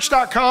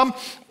trinitychurch.com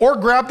or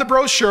grab the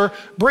brochure.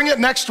 Bring it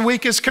next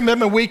week is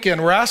Commitment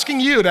Weekend. We're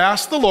asking you to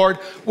ask the Lord,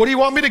 what do you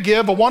want me to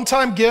give, a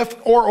one-time gift,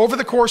 or over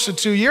the course of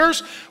 2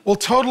 years? We'll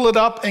total it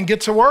up and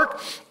get to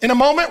work. In a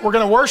moment, we're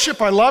going to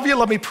worship. I love you.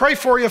 Let me pray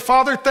for you.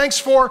 Father, thanks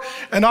for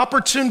an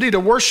opportunity to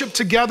worship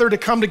together, to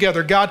come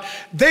together. God,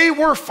 they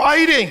were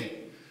fighting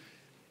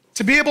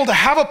to be able to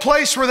have a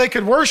place where they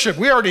could worship.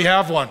 We already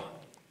have one.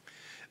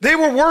 They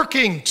were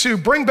working to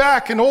bring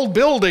back an old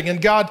building, and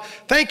God,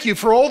 thank you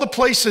for all the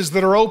places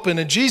that are open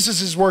and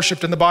Jesus is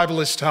worshiped and the Bible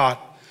is taught.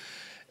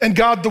 And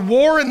God, the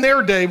war in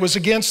their day was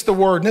against the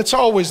word, and it's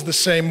always the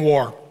same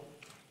war.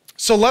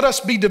 So let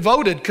us be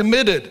devoted,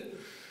 committed,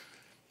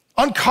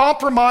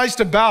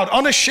 uncompromised about,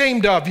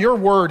 unashamed of your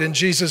word in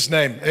Jesus'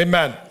 name.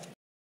 Amen.